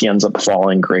that unless he ends up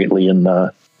falling greatly in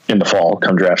the fall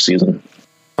come draft season.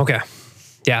 Okay.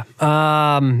 Yeah.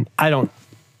 I don't.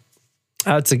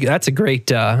 That's a great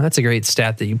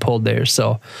stat that you pulled there.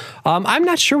 So I'm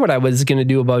not sure what I was going to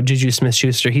do about Juju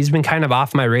Smith-Schuster. He's been kind of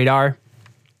off my radar.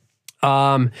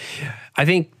 I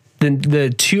think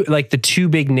the two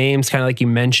big names, kind of like you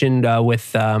mentioned,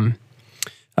 with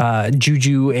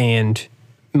Juju and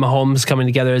Mahomes coming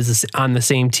together on the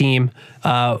same team,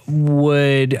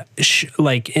 would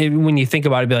when you think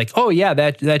about it, be like, oh yeah,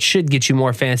 that should get you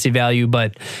more fantasy value.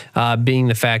 But being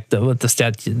the fact that with the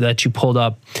stat that you pulled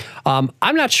up, I'm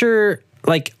not sure.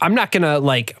 I'm not gonna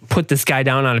put this guy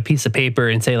down on a piece of paper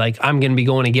and say I'm gonna be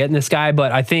going and getting this guy.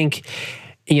 But I think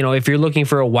if you're looking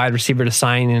for a wide receiver to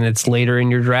sign and it's later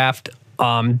in your draft,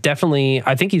 definitely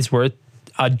I think he's worth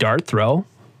a dart throw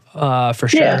for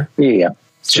sure. Yeah.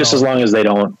 Just as long as they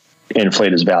don't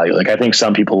inflate his value. I think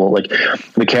some people will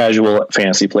the casual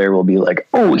fantasy player will be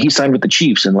oh, he signed with the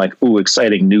Chiefs and oh,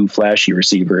 exciting new flashy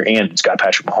receiver. And it's got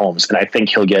Patrick Mahomes. And I think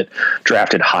he'll get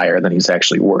drafted higher than he's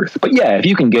actually worth. But yeah, if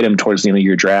you can get him towards the end of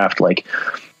your draft,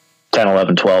 10,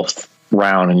 11, 12th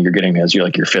round, and you're getting as your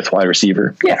 5th wide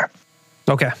receiver. Yeah.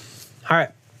 Okay. All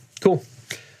right, cool.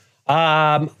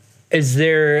 Is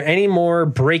there any more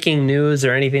breaking news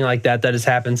or anything like that has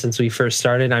happened since we first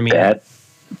started? I mean,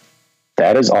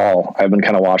 that is all. I've been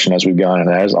kind of watching as we've gone, and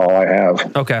that is all I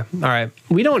have. Okay. All right.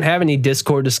 We don't have any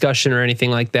Discord discussion or anything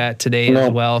like that today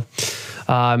as well.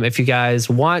 If you guys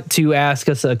want to ask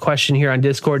us a question here on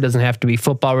Discord, doesn't have to be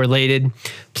football related,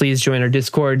 please join our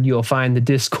Discord. You'll find the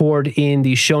Discord in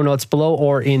the show notes below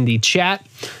or in the chat.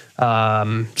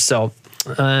 And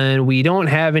we don't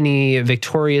have any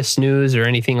victorious news or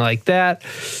anything like that.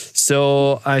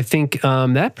 So I think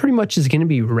that pretty much is going to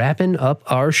be wrapping up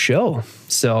our show.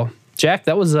 So Jack,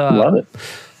 that was love it.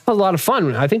 A lot of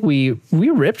fun. I think we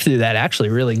ripped through that actually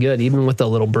really good, even with the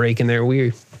little break in there.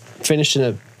 We finished in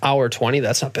an hour 20.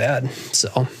 That's not bad.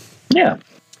 So yeah.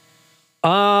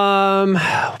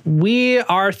 We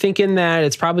are thinking that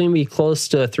it's probably gonna be close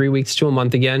to 3 weeks to a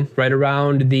month again, right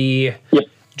around the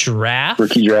draft,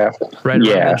 rookie draft. Right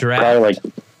around the draft.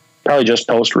 Probably just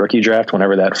post rookie draft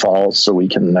whenever that falls, so we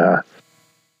can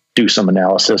do some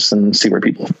analysis and see where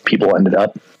people ended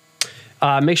up.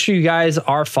 Make sure you guys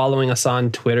are following us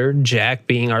on Twitter, Jack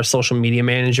being our social media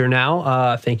manager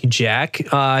now. Thank you, Jack.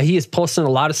 He is posting a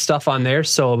lot of stuff on there.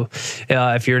 So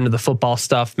if you're into the football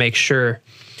stuff, make sure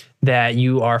that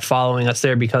you are following us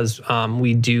there, because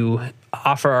we do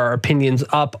offer our opinions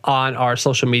up on our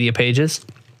social media pages.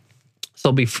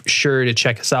 So be sure to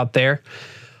check us out there.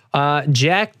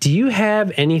 Jack, do you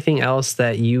have anything else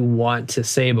that you want to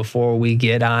say before we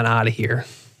get on out of here?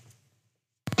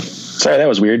 Sorry, that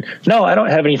was weird. No, I don't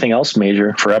have anything else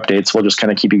major for updates. We'll just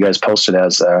kind of keep you guys posted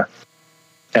as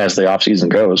the off season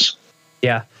goes.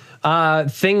 Yeah.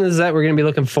 Things that we're going to be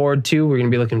looking forward to. We're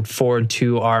going to be looking forward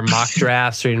to our mock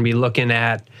drafts. We're going to be looking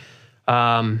at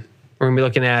We're going to be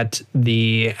looking at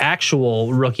the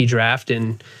actual rookie draft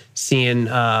and seeing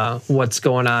what's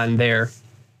going on there.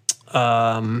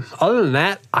 Other than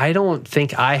that, I don't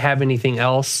think I have anything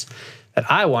else that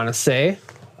I want to say.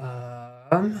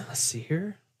 Let's see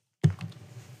here.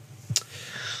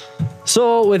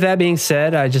 So with that being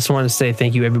said, I just want to say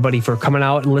thank you everybody for coming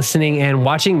out, listening, and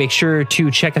watching. Make sure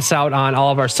to check us out on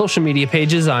all of our social media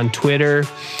pages on Twitter.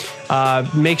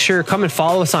 Make sure come and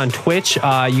follow us on Twitch.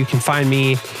 You can find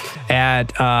me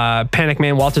at Panic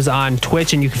Man Walters on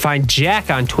Twitch, and you can find Jack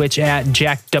on Twitch at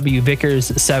Jack W Vickers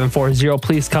 740.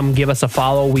 Please come give us a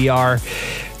follow. We are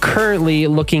currently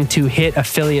looking to hit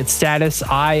affiliate status.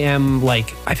 I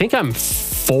think I'm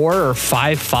 4 or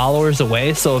 5 followers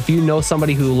away. So if you know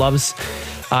somebody who loves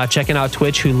checking out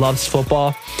Twitch, who loves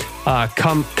football,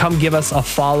 come give us a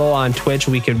follow on Twitch.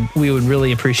 We would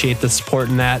really appreciate the support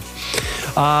in that.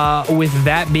 With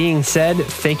that being said,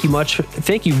 thank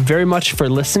you very much for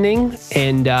listening,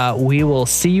 and we will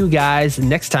see you guys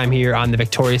next time here on the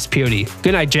Victorious POD.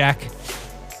 Good night, Jack.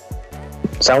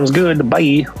 Sounds good.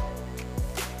 Bye.